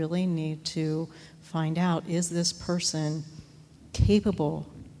 But you really need to find out, is this person capable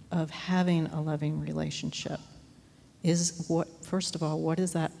of having a loving relationship? First of all, what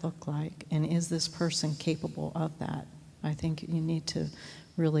does that look like? And is this person capable of that? I think you need to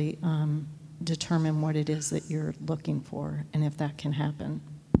really determine what it is that you're looking for and if that can happen.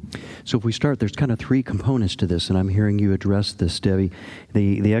 So if we start, there's kind of three components to this, and I'm hearing you address this, Debbie.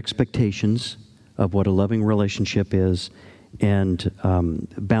 The expectations of what a loving relationship is, and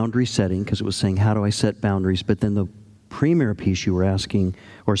boundary setting, because it was saying, how do I set boundaries? But then the premier piece you were asking,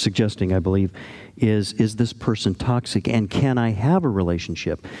 or suggesting, I believe, is this person toxic, and can I have a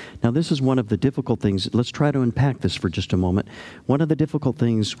relationship? Now, this is one of the difficult things. Let's try to unpack this for just a moment. One of the difficult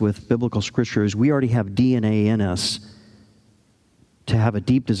things with biblical scripture is we already have DNA in us to have a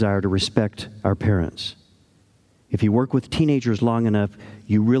deep desire to respect our parents. If you work with teenagers long enough,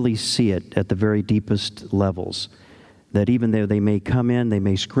 you really see it at the very deepest levels. That even though they may come in, they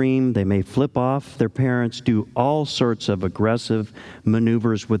may scream, they may flip off their parents, do all sorts of aggressive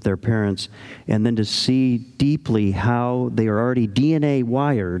maneuvers with their parents, and then to see deeply how they are already DNA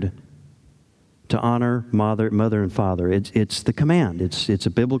wired to honor mother and father. It's the command. It's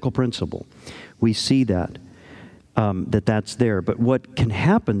a biblical principle. We see that. That's there. But what can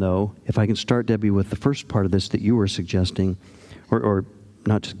happen, though, if I can start, Debbie, with the first part of this that you were suggesting, or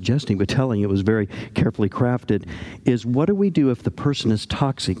not suggesting, but telling, it was very carefully crafted, is what do we do if the person is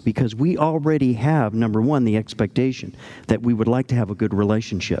toxic? Because we already have, number one, the expectation that we would like to have a good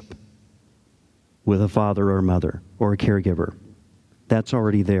relationship with a father or mother or a caregiver. That's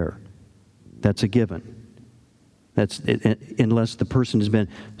already there. That's a given. Unless the person has been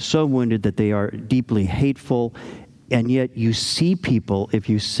so wounded that they are deeply hateful, and yet you see people, if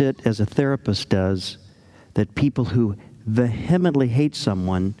you sit as a therapist does, that people who vehemently hate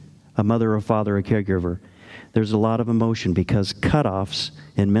someone, a mother, a father, a caregiver, there's a lot of emotion, because cutoffs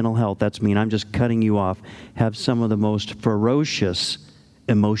in mental health, that's mean I'm just cutting you off, have some of the most ferocious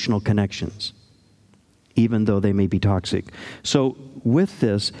emotional connections, even though they may be toxic. So with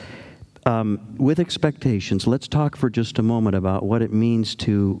this, with expectations, let's talk for just a moment about what it means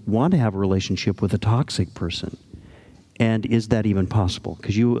to want to have a relationship with a toxic person. And is that even possible?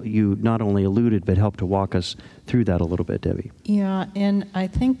 Because you not only alluded, but helped to walk us through that a little bit, Debbie. Yeah, and I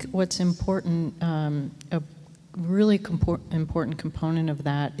think what's important, a really important component of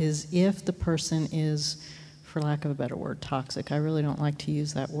that is if the person is, for lack of a better word, toxic. I really don't like to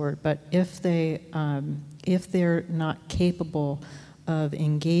use that word, but if they're not capable of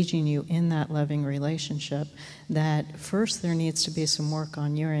engaging you in that loving relationship, that first there needs to be some work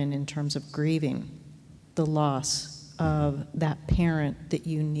on your end in terms of grieving the loss of that parent that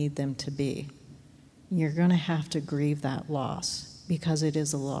you need them to be. you're going to have to grieve that loss, because it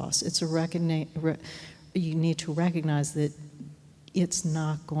is a loss. It's you need to recognize that it's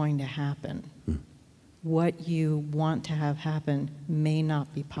not going to happen. What you want to have happen may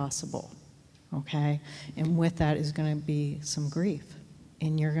not be possible, okay? And with that is going to be some grief,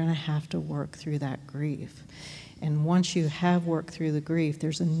 and you're going to have to work through that grief. And once you have worked through the grief,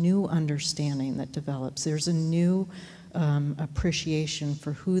 there's a new understanding that develops. There's a new appreciation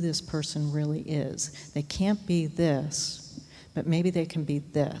for who this person really is. They can't be this, but maybe they can be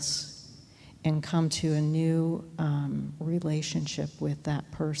this, and come to a new relationship with that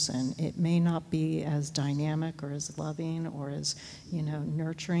person. It may not be as dynamic or as loving or as,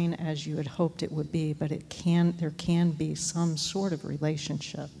 nurturing as you had hoped it would be, but there can be some sort of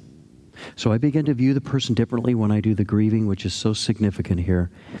relationship. So I begin to view the person differently when I do the grieving, which is so significant here.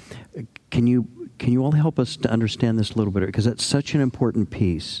 Can you all help us to understand this a little bit? Because that's such an important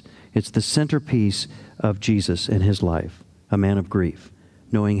piece. It's the centerpiece of Jesus and his life, a man of grief,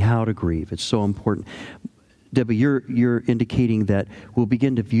 knowing how to grieve. It's so important. Debbie, you're indicating that we'll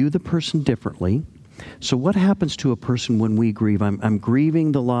begin to view the person differently. So what happens to a person when we grieve? I'm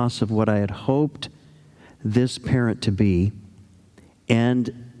grieving the loss of what I had hoped this parent to be,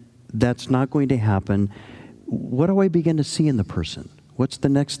 and that's not going to happen. What do I begin to see in the person? What's the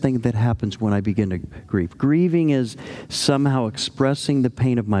next thing that happens when I begin to grieve? Grieving is somehow expressing the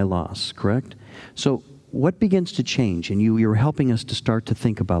pain of my loss, correct? So what begins to change? And you're helping us to start to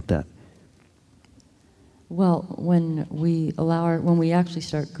think about that. Well, when we actually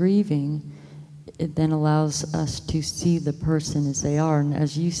start grieving, it then allows us to see the person as they are. And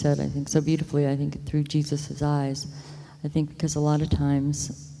as you said, I think so beautifully, I think through Jesus' eyes. I think because a lot of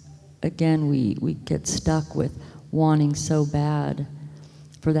times, again, we get stuck with wanting so bad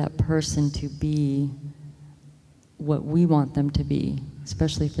for that person to be what we want them to be,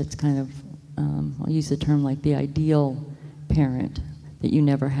 especially if it's kind of, I'll use the term like the ideal parent that you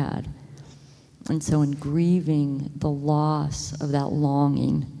never had. And so in grieving the loss of that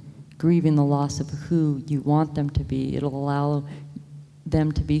longing, grieving the loss of who you want them to be, it'll allow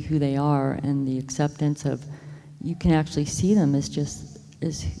them to be who they are, and the acceptance of, you can actually see them as just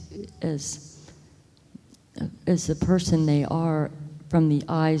as the person they are from the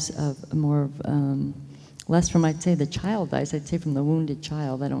eyes of more of, less from, I'd say, the child eyes. I'd say from the wounded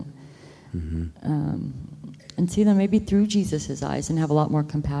child. I don't, and see them maybe through Jesus' eyes and have a lot more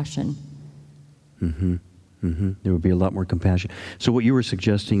compassion. There would be a lot more compassion. So what you were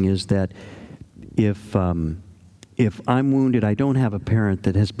suggesting is that if I'm wounded, I don't have a parent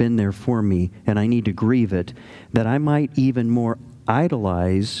that has been there for me, and I need to grieve it, that I might even more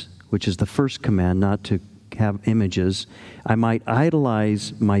idolize, which is the first command, not to have images. I might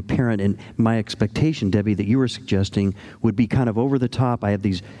idolize my parent, and my expectation, Debbie, that you were suggesting would be kind of over the top. I have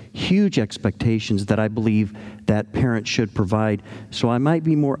these huge expectations that I believe that parent should provide. So I might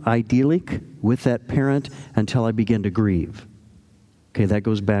be more idyllic with that parent until I begin to grieve. Okay, that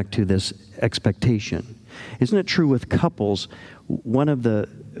goes back to this expectation. Isn't it true with couples? One of the,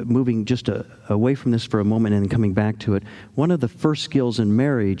 moving just away from this for a moment and then coming back to it, one of the first skills in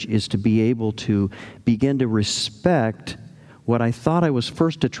marriage is to be able to begin to respect what I thought I was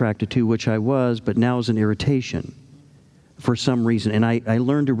first attracted to, which I was, but now is an irritation for some reason. And I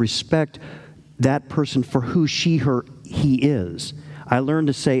learned to respect that person for who he is. I learned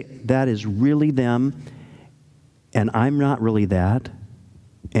to say, that is really them, and I'm not really that.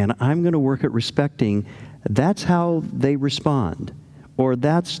 And I'm going to work at respecting that's how they respond, or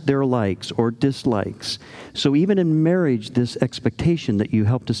that's their likes or dislikes. So even in marriage, this expectation that you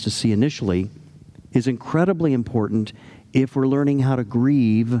helped us to see initially is incredibly important if we're learning how to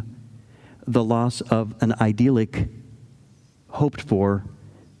grieve the loss of an idyllic, hoped-for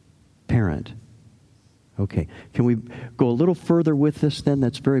parent. Okay. Can we go a little further with this then?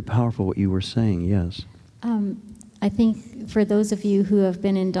 That's very powerful what you were saying, yes. I think for those of you who have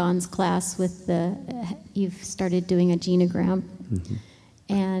been in Dawn's class with you've started doing a genogram,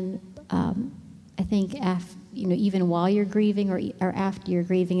 and I think even while you're grieving or after you're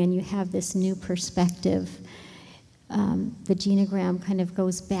grieving, and you have this new perspective, the genogram kind of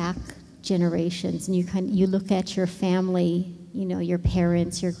goes back generations, and you look at your family, your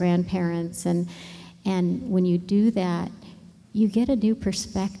parents, your grandparents, and when you do that, you get a new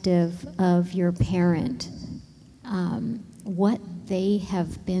perspective of your parent. What they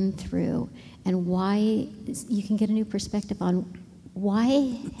have been through, and why you can get a new perspective on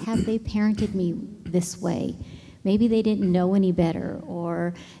why have they parented me this way. Maybe they didn't know any better,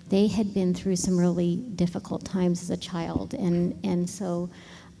 or they had been through some really difficult times as a child, and so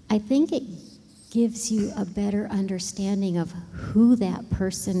I think gives you a better understanding of who that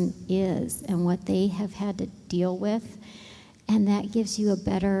person is and what they have had to deal with. And that gives you a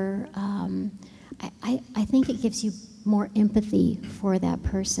better, I think it gives you more empathy for that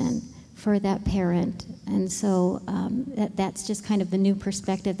person, for that parent. And so that's just kind of the new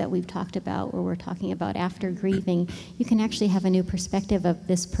perspective that we've talked about, where we're talking about after grieving. You can actually have a new perspective of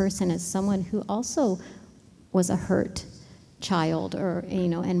this person as someone who also was a hurt child, or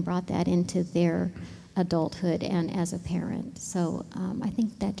and brought that into their adulthood and as a parent. So I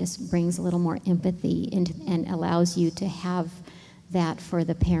think that just brings a little more empathy and allows you to have that for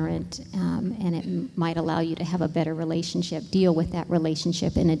the parent, and it might allow you to have a better relationship, deal with that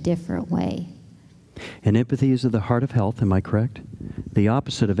relationship in a different way. And empathy is at the heart of health, am I correct? The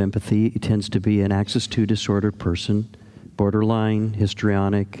opposite of empathy tends to be an Axis II disordered person, borderline,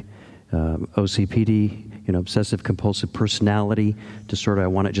 histrionic, OCPD, obsessive compulsive personality disorder. I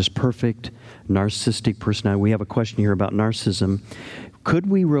want it just perfect. Narcissistic personality. We have a question here about narcissism. Could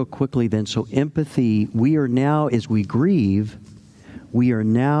we real quickly then, so empathy, we are now, as we grieve, we are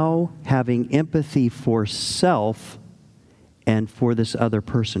now having empathy for self and for this other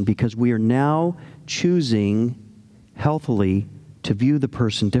person, because we are now choosing healthily to view the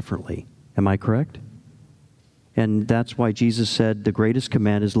person differently. Am I correct? And that's why Jesus said the greatest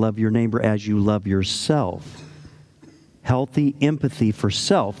command is love your neighbor as you love yourself. Healthy empathy for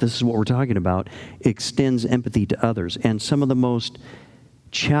self, this is what we're talking about, extends empathy to others. And some of the most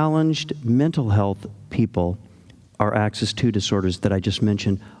challenged mental health people are Axis II disorders that I just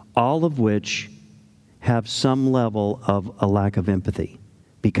mentioned, all of which have some level of a lack of empathy,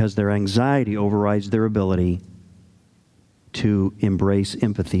 because their anxiety overrides their ability to embrace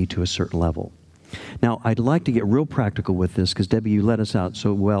empathy to a certain level. Now, I'd like to get real practical with this, because Debbie, you led us out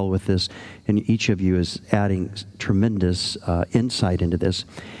so well with this, and each of you is adding tremendous insight into this.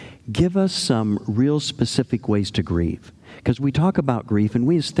 Give us some real specific ways to grieve. Because we talk about grief, and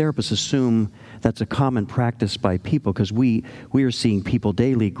we as therapists assume that's a common practice by people, because we are seeing people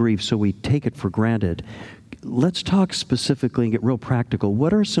daily grieve, so we take it for granted. Let's talk specifically and get real practical.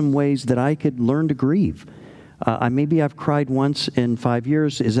 What are some ways that I could learn to grieve? Maybe I've cried once in 5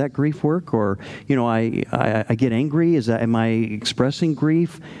 years. Is that grief work? Or, I get angry. Am I expressing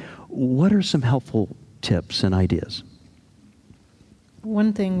grief? What are some helpful tips and ideas?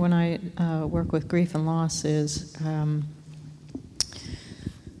 One thing when I work with grief and loss is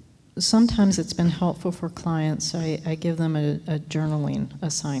sometimes it's been helpful for clients. I give them a journaling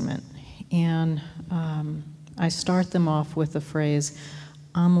assignment. And I start them off with the phrase,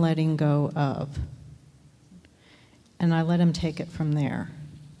 I'm letting go of. And I let them take it from there.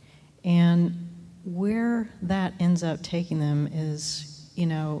 And where that ends up taking them is,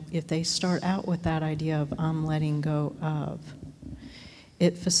 if they start out with that idea of I'm letting go of,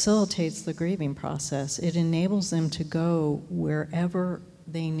 it facilitates the grieving process. It enables them to go wherever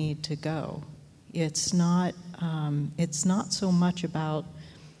they need to go. It's not so much about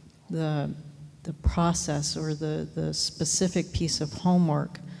the process or the specific piece of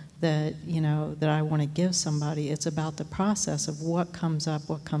homework that I want to give somebody. It's about the process of what comes up,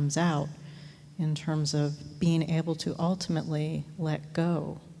 what comes out, in terms of being able to ultimately let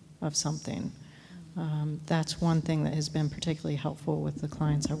go of something. That's one thing that has been particularly helpful with the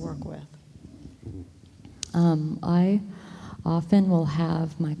clients I work with. I often will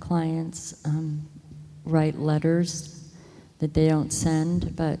have my clients write letters that they don't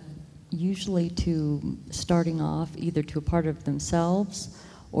send, but usually to starting off either to a part of themselves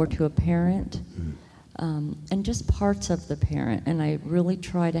or to a parent, and just parts of the parent. And I really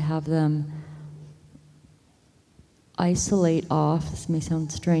try to have them isolate off, this may sound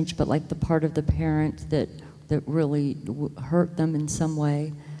strange, but like the part of the parent that really hurt them in some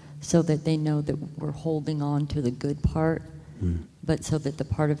way, so that they know that we're holding on to the good part, but so that the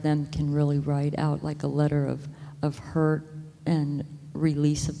part of them can really write out like a letter of hurt and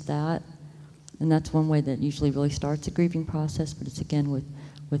release of that. And that's one way that usually really starts a grieving process, but it's again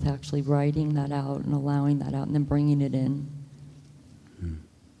with actually writing that out and allowing that out and then bringing it in.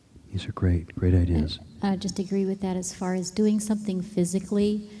 These are great ideas. I just agree with that as far as doing something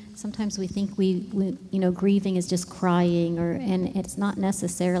physically. Sometimes we think we grieving is just crying, and it's not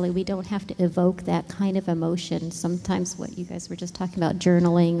necessarily. We don't have to evoke that kind of emotion. Sometimes what you guys were just talking about,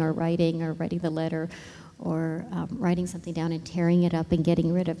 journaling or writing the letter, or writing something down and tearing it up and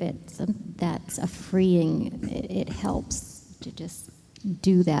getting rid of it. That's a freeing. It helps to just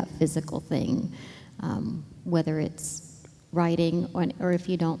do that physical thing, whether it's writing or if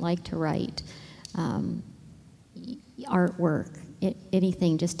you don't like to write, artwork,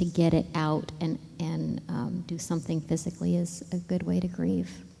 anything just to get it out and do something physically is a good way to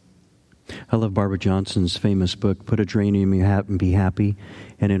grieve. I love Barbara Johnson's famous book, Put a Drain in Your Hat and Be Happy.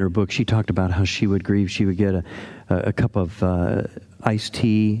 And in her book, she talked about how she would grieve. She would get a cup of iced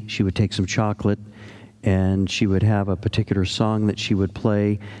tea. She would take some chocolate, and she would have a particular song that she would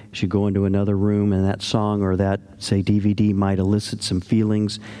play. She'd go into another room, and that song or that, say, DVD might elicit some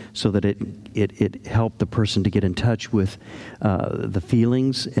feelings so that it helped the person to get in touch with the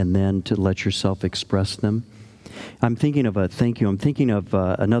feelings and then to let yourself express them. I'm thinking of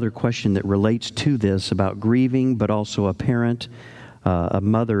another question that relates to this about grieving, but also a parent, a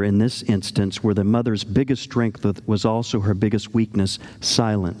mother in this instance, where the mother's biggest strength was also her biggest weakness,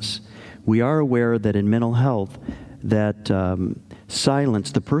 silence. We are aware that in mental health, that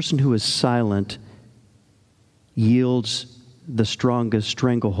silence, the person who is silent yields the strongest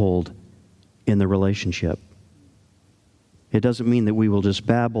stranglehold in the relationship. It doesn't mean that we will just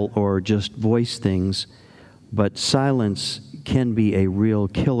babble or just voice things, but silence can be a real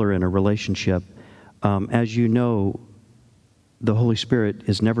killer in a relationship. As you know, the Holy Spirit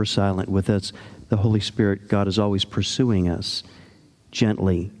is never silent with us. The Holy Spirit, God, is always pursuing us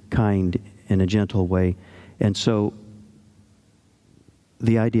gently, kind, in a gentle way. And so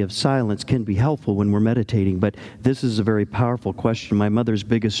the idea of silence can be helpful when we're meditating, but this is a very powerful question. My mother's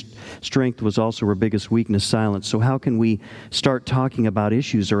biggest strength was also her biggest weakness, silence. So how can we start talking about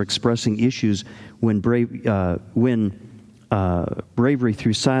issues or expressing issues when bravery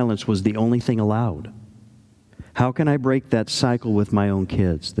through silence was the only thing allowed? How can I break that cycle with my own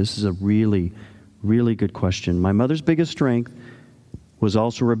kids? This is a really, really good question. My mother's biggest strength was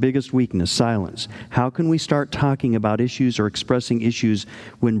also her biggest weakness, silence. How can we start talking about issues or expressing issues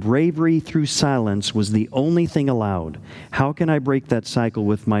when bravery through silence was the only thing allowed? How can I break that cycle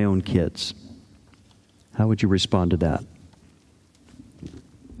with my own kids? How would you respond to that?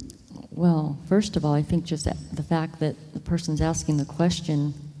 Well, first of all, I think just the fact that the person's asking the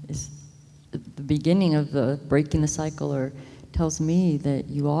question is the beginning of the breaking the cycle, or tells me that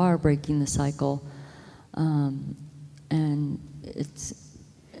you are breaking the cycle.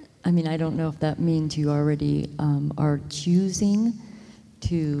 And I don't know if that means you already are choosing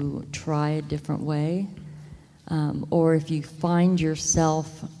to try a different way, or if you find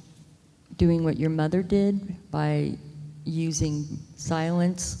yourself doing what your mother did by using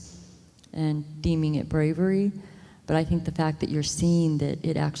silence and deeming it bravery. But I think the fact that you're seeing that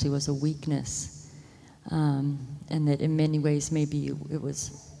it actually was a weakness, and that in many ways maybe it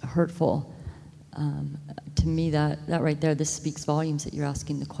was hurtful. To me, that right there, this speaks volumes that you're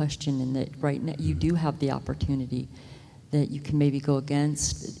asking the question, and that right now you do have the opportunity that you can maybe go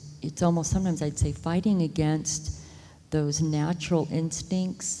against. It's almost sometimes I'd say fighting against those natural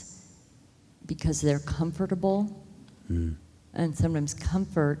instincts because they're comfortable. And sometimes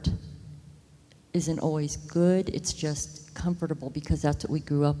comfort isn't always good. It's just comfortable because that's what we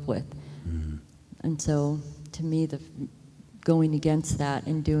grew up with. And so to me, going against that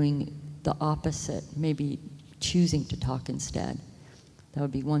and doing the opposite, maybe choosing to talk instead. That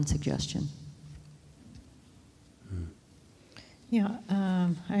would be one suggestion. Yeah,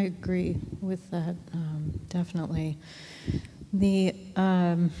 I agree with that, definitely. The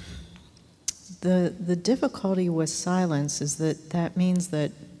difficulty with silence is that means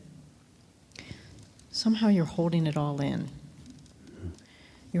that somehow you're holding it all in.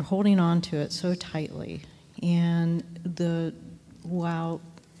 You're holding on to it so tightly, and while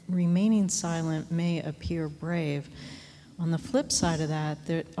remaining silent may appear brave, on the flip side of that,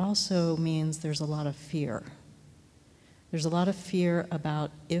 that also means there's a lot of fear. There's a lot of fear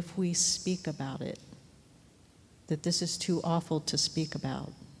about if we speak about it, that this is too awful to speak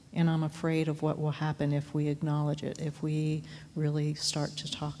about. And I'm afraid of what will happen if we acknowledge it, if we really start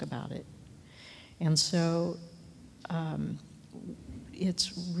to talk about it. And so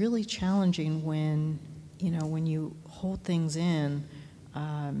it's really challenging when you hold things in.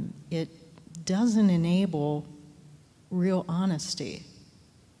 It doesn't enable real honesty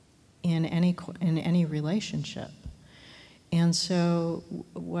in any relationship. And so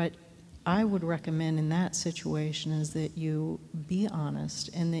what I would recommend in that situation is that you be honest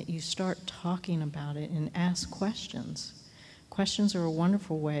and that you start talking about it and ask questions. Questions are a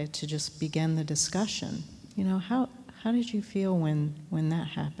wonderful way to just begin the discussion. How did you feel when that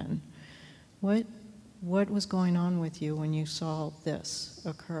happened? What was going on with you when you saw this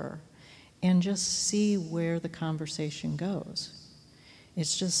occur? And just see where the conversation goes.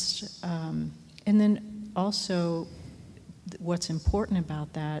 It's just, and then also what's important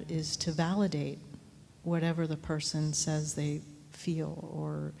about that is to validate whatever the person says they feel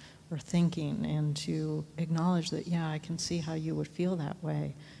or thinking, and to acknowledge that, yeah, I can see how you would feel that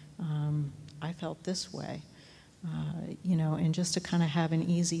way. I felt this way. and just to kind of have an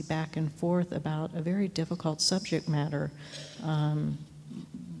easy back and forth about a very difficult subject matter,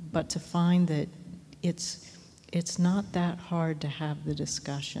 but to find that it's not that hard to have the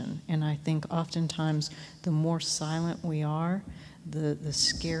discussion. And I think oftentimes the more silent we are, the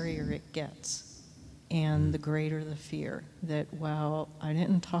scarier it gets. And the greater the fear that, well, I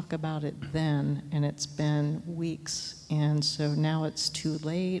didn't talk about it then, and it's been weeks, and so now it's too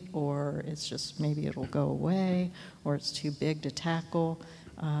late, or it's just maybe it'll go away, or it's too big to tackle.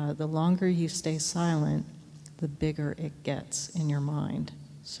 The longer you stay silent, the bigger it gets in your mind.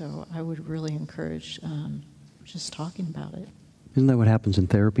 So I would really encourage just talking about it. Isn't that what happens in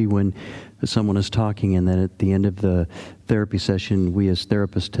therapy when someone is talking, and then at the end of the therapy session, we as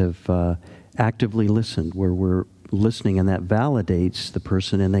therapists have actively listened, where we're listening, and that validates the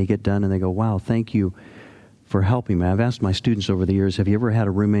person, and they get done and they go, wow, thank you for helping me. I've asked my students over the years, have you ever had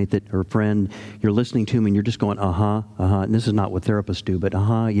a roommate or a friend, you're listening to them and you're just going, and this is not what therapists do, but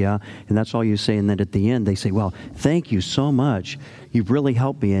yeah, and that's all you say, and then at the end they say, well, thank you so much, you've really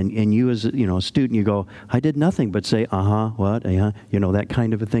helped me, and you as a student, you go, I did nothing but say, what, that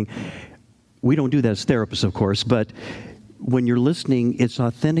kind of a thing. We don't do that as therapists, of course, but when you're listening, it's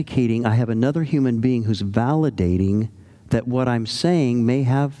authenticating. I have another human being who's validating that what I'm saying may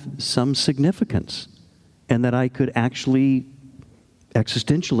have some significance, and that I could actually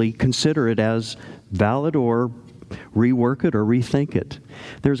existentially consider it as valid, or rework it or rethink it.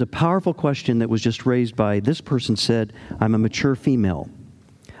 There's a powerful question that was just raised by this person. Said, I'm a mature female.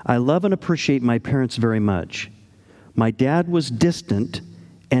 I love and appreciate my parents very much. My dad was distant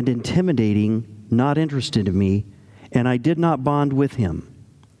and intimidating, not interested in me, and I did not bond with him.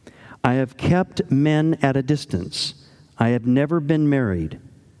 I have kept men at a distance. I have never been married.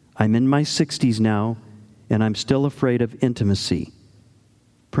 I'm in my 60s now, and I'm still afraid of intimacy.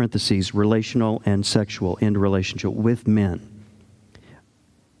 Parentheses, relational and sexual, end relationship with men.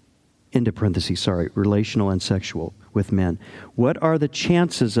 Into parentheses, relational and sexual with men. What are the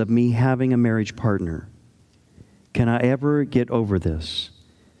chances of me having a marriage partner? Can I ever get over this?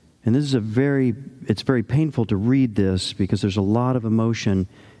 And this is it's very painful to read this, because there's a lot of emotion,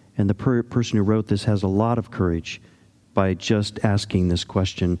 and the person who wrote this has a lot of courage by just asking this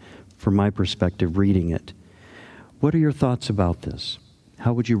question, from my perspective, reading it. What are your thoughts about this?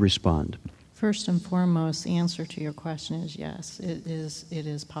 How would you respond? First and foremost, the answer to your question is yes. It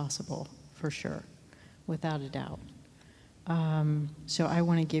is possible, for sure, without a doubt. So I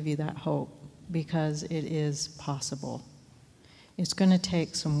want to give you that hope, because it is possible. It's going to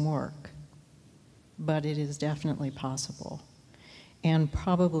take some work, but it is definitely possible. And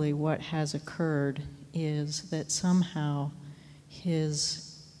probably what has occurred is that somehow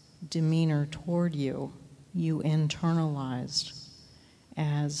his demeanor toward you internalized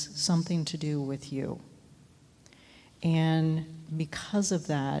as something to do with you. And because of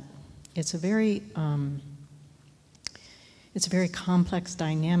that, it's a very complex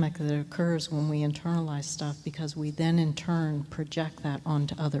dynamic that occurs when we internalize stuff, because we then in turn project that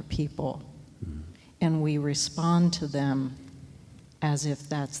onto other people. And we respond to them as if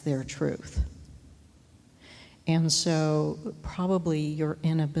that's their truth. And so probably your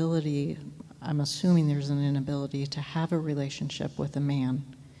inability, I'm assuming there's an inability to have a relationship with a man,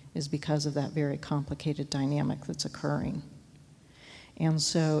 is because of that very complicated dynamic that's occurring. And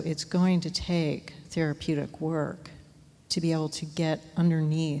so it's going to take therapeutic work to be able to get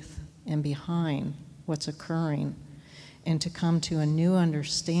underneath and behind what's occurring, and to come to a new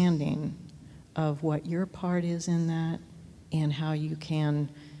understanding of what your part is in that, and how you can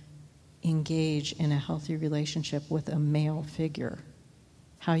engage in a healthy relationship with a male figure.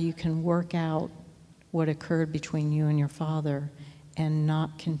 How you can work out what occurred between you and your father and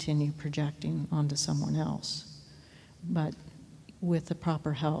not continue projecting onto someone else. But with the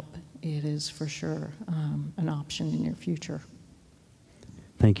proper help, it is for sure an option in your future.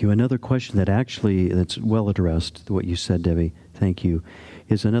 Thank you. Another question that's well addressed, what you said, Debbie, thank you,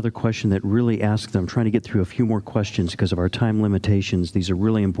 is another question that really asks them. I'm trying to get through a few more questions because of our time limitations. These are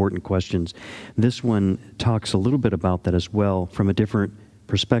really important questions. This one talks a little bit about that as well from a different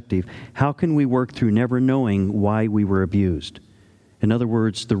perspective. How can we work through never knowing why we were abused? In other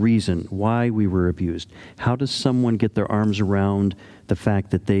words, the reason why we were abused. How does someone get their arms around the fact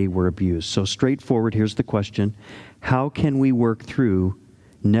that they were abused? So straightforward, here's the question. How can we work through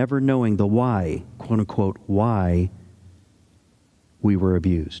never knowing the why, quote unquote, why we were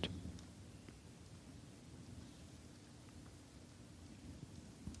abused?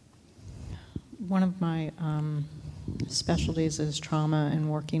 One of my specialties is trauma and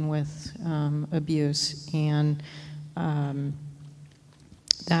working with abuse, and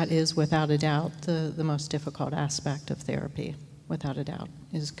that is without a doubt the most difficult aspect of therapy, without a doubt,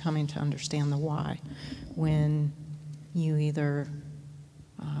 is coming to understand the why. When you either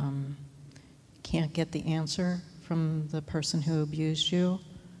can't get the answer from the person who abused you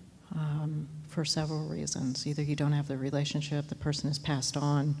for several reasons. Either you don't have the relationship, the person has passed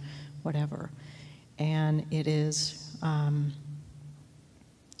on, whatever. And it is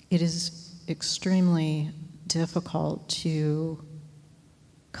extremely difficult to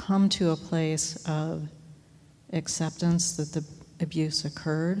come to a place of acceptance that the abuse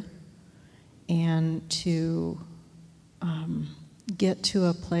occurred, and to get to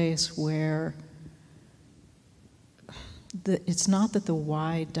a place where it's not that the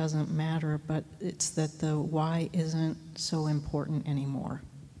why doesn't matter, but it's that the why isn't so important anymore.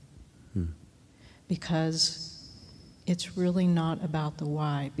 Because it's really not about the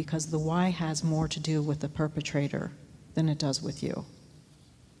why, because the why has more to do with the perpetrator than it does with you.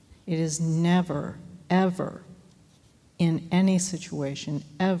 It is never, ever, in any situation,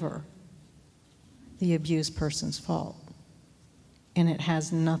 ever, the abused person's fault. And it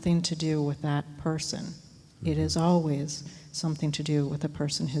has nothing to do with that person. It is always something to do with the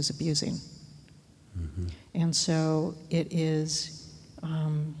person who's abusing. Mm-hmm. And so it is,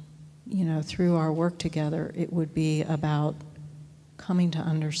 through our work together, it would be about coming to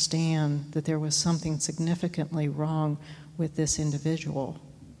understand that there was something significantly wrong with this individual.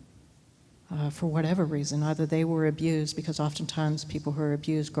 For whatever reason, either they were abused, because oftentimes people who are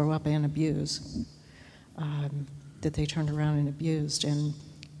abused grow up and abuse, that they turned around and abused. And,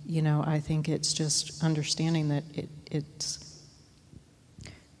 I think it's just understanding that it's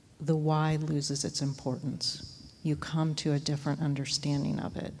the why loses its importance. You come to a different understanding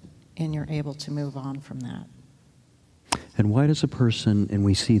of it, and you're able to move on from that. And why does a person, and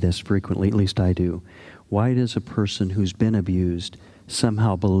we see this frequently, at least I do, why does a person who's been abused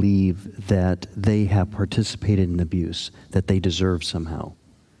somehow believe that they have participated in abuse, that they deserve somehow?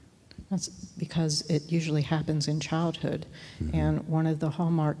 That's because it usually happens in childhood. Mm-hmm. And one of the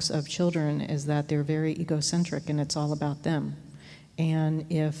hallmarks of children is that they're very egocentric and it's all about them. And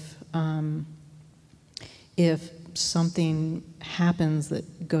if something happens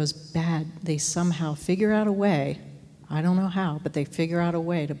that goes bad, they somehow figure out a way, I don't know how, but they figure out a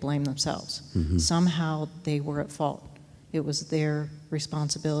way to blame themselves. Mm-hmm. Somehow they were at fault. It was their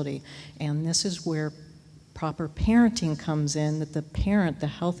responsibility. And this is where proper parenting comes in, that the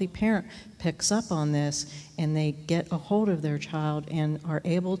healthy parent, picks up on this, and they get a hold of their child and are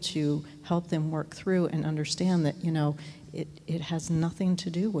able to help them work through and understand that, it has nothing to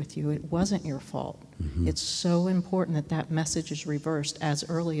do with you. It wasn't your fault. Mm-hmm. It's so important that message is reversed as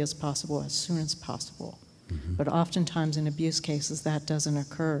early as possible, as soon as possible. Mm-hmm. But oftentimes in abuse cases, that doesn't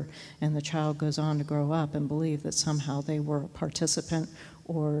occur, and the child goes on to grow up and believe that somehow they were a participant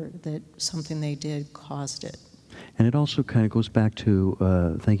or that something they did caused it. And it also kind of goes back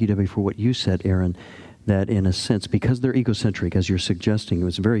to, thank you, Debbie, for what you said, Aaron, that in a sense, because they're egocentric, as you're suggesting, it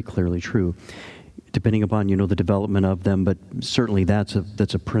was very clearly true, depending upon, the development of them, but certainly that's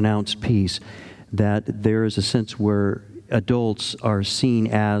a pronounced piece, that there is a sense where adults are seen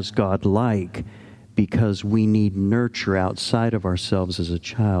as godlike because we need nurture outside of ourselves as a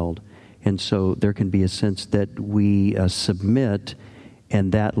child. And so there can be a sense that we submit,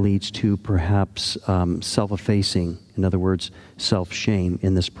 and that leads to perhaps self-effacing, in other words, self-shame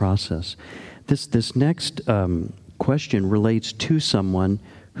in this process. This next question relates to someone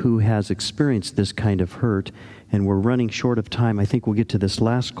who has experienced this kind of hurt, and we're running short of time. I think we'll get to this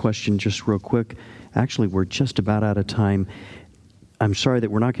last question just real quick. Actually, we're just about out of time. I'm sorry that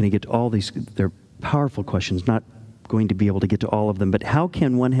we're not going to get to all these. They're powerful questions, not going to be able to get to all of them. But how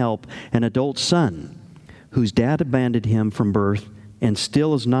can one help an adult son whose dad abandoned him from birth and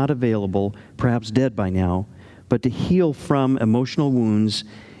still is not available, perhaps dead by now, but to heal from emotional wounds?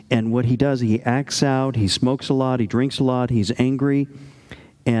 And what he does, he acts out, he smokes a lot, he drinks a lot, he's angry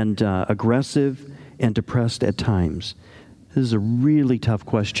and aggressive and depressed at times. This is a really tough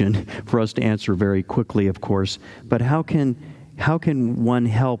question for us to answer very quickly, of course. But how can one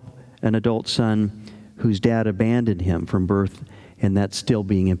help an adult son whose dad abandoned him from birth and that's still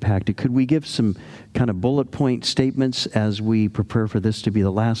being impacted? Could we give some kind of bullet point statements as we prepare for this to be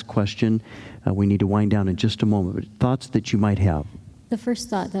the last question? We need to wind down in just a moment, but thoughts that you might have. The first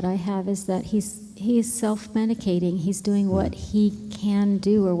thought that I have is that he's self-medicating. He's doing what he can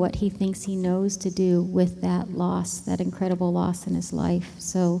do or what he thinks he knows to do with that loss, that incredible loss in his life.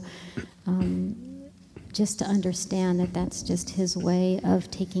 So just to understand that that's just his way of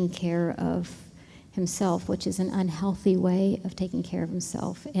taking care of himself, which is an unhealthy way of taking care of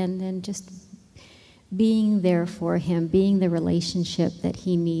himself. And then just being there for him, being the relationship that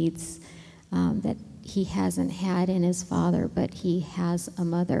he needs, that he hasn't had in his father, but he has a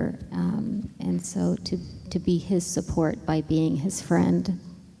mother. And so to be his support by being his friend.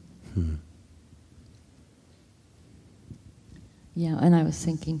 Yeah, and I was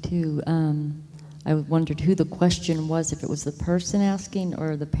thinking too, I wondered who the question was, if it was the person asking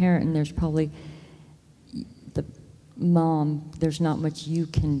or the parent, and there's probably the mom, there's not much you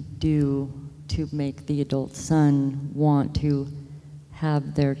can do to make the adult son want to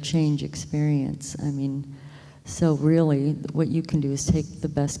have their change experience. I mean, so really what you can do is take the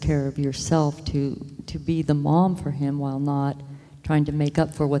best care of yourself to be the mom for him while not trying to make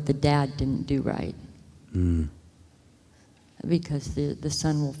up for what the dad didn't do right. Because the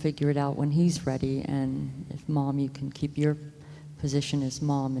son will figure it out when he's ready, and if mom, you can keep your position as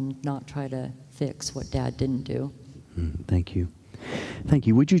mom and not try to fix what dad didn't do. Thank you. Thank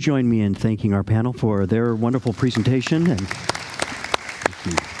you. Would you join me in thanking our panel for their wonderful presentation? And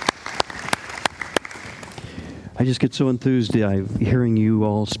thank you. I just get so enthused hearing you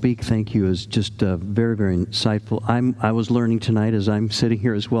all speak. Thank you. Is just very, very insightful. I was learning tonight as I'm sitting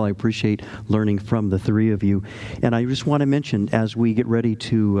here as well. I appreciate learning from the three of you. And I just want to mention, as we get ready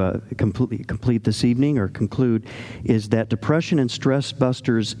to complete this evening or conclude, is that Depression and Stress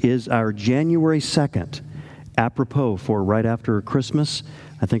Busters is our January 2nd, apropos for right after Christmas.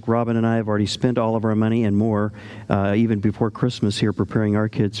 I think Robin and I have already spent all of our money and more, even before Christmas here, preparing our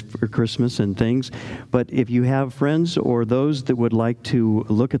kids for Christmas and things. But if you have friends or those that would like to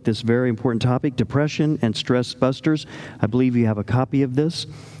look at this very important topic, Depression and Stress Busters, I believe you have a copy of this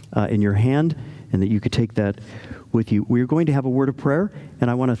in your hand, and that you could take that with you. We're going to have a word of prayer,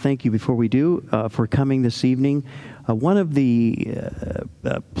 and I want to thank you before we do for coming this evening. One of the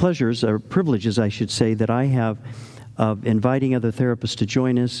pleasures, or privileges, I should say, that I have of inviting other therapists to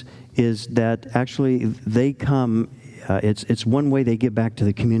join us is that actually they come, it's one way they give back to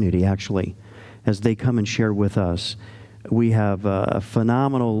the community, actually, as they come and share with us. We have a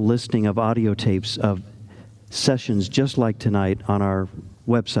phenomenal listing of audio tapes of sessions just like tonight on our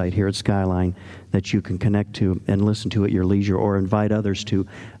website here at Skyline that you can connect to and listen to at your leisure, or invite others to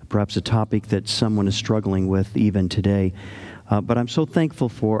perhaps a topic that someone is struggling with even today. But I'm so thankful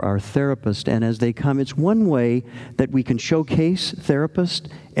for our therapists, and as they come, it's one way that we can showcase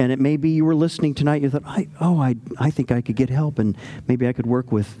therapists, and it may be you were listening tonight, you thought, I think I could get help, and maybe I could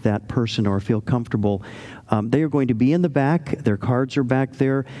work with that person or feel comfortable. They are going to be in the back. Their cards are back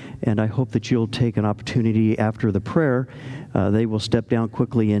there, and I hope that you'll take an opportunity after the prayer. They will step down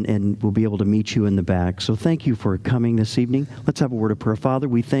quickly and will be able to meet you in the back. So thank you for coming this evening. Let's have a word of prayer. Father,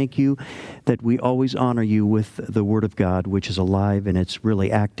 we thank you that we always honor you with the Word of God, which is alive and it's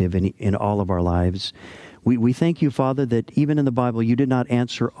really active in all of our lives. We thank you, Father, that even in the Bible you did not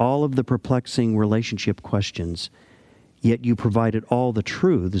answer all of the perplexing relationship questions, yet you provided all the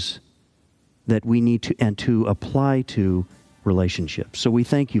truths that we need to apply to relationships. So we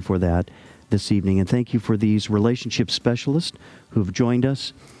thank you for that this evening, and thank you for these relationship specialists who've joined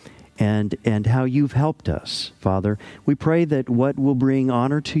us and how you've helped us, Father. We pray that what will bring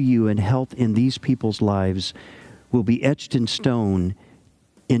honor to you and health in these people's lives will be etched in stone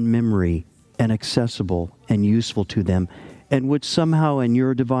in memory and accessible and useful to them, and would somehow in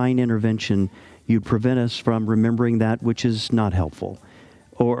your divine intervention you'd prevent us from remembering that which is not helpful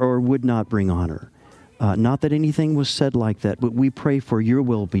or would not bring honor. Not that anything was said like that, but we pray for your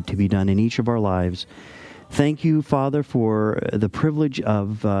will to be done in each of our lives. Thank you, Father, for the privilege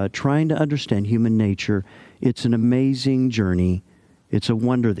of trying to understand human nature. It's an amazing journey. It's a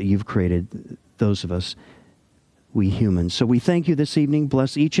wonder that you've created, those of us, we humans. So we thank you this evening.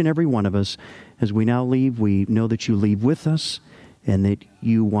 Bless each and every one of us. As we now leave, we know that you leave with us and that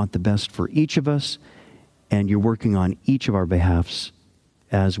you want the best for each of us, and you're working on each of our behalfs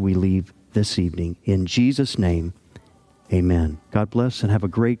as we leave this evening. In Jesus' name, amen. God bless and have a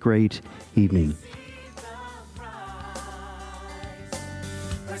great, great evening.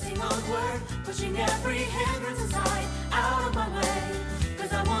 Pushing every hindrance aside, out of my way,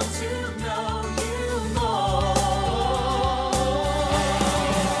 'cause I want to know you more.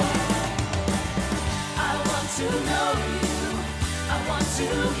 I want to know you. I want to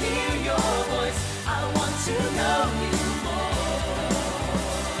hear your voice. I want to know you more.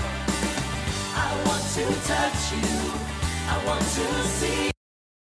 I want to touch you. I want to see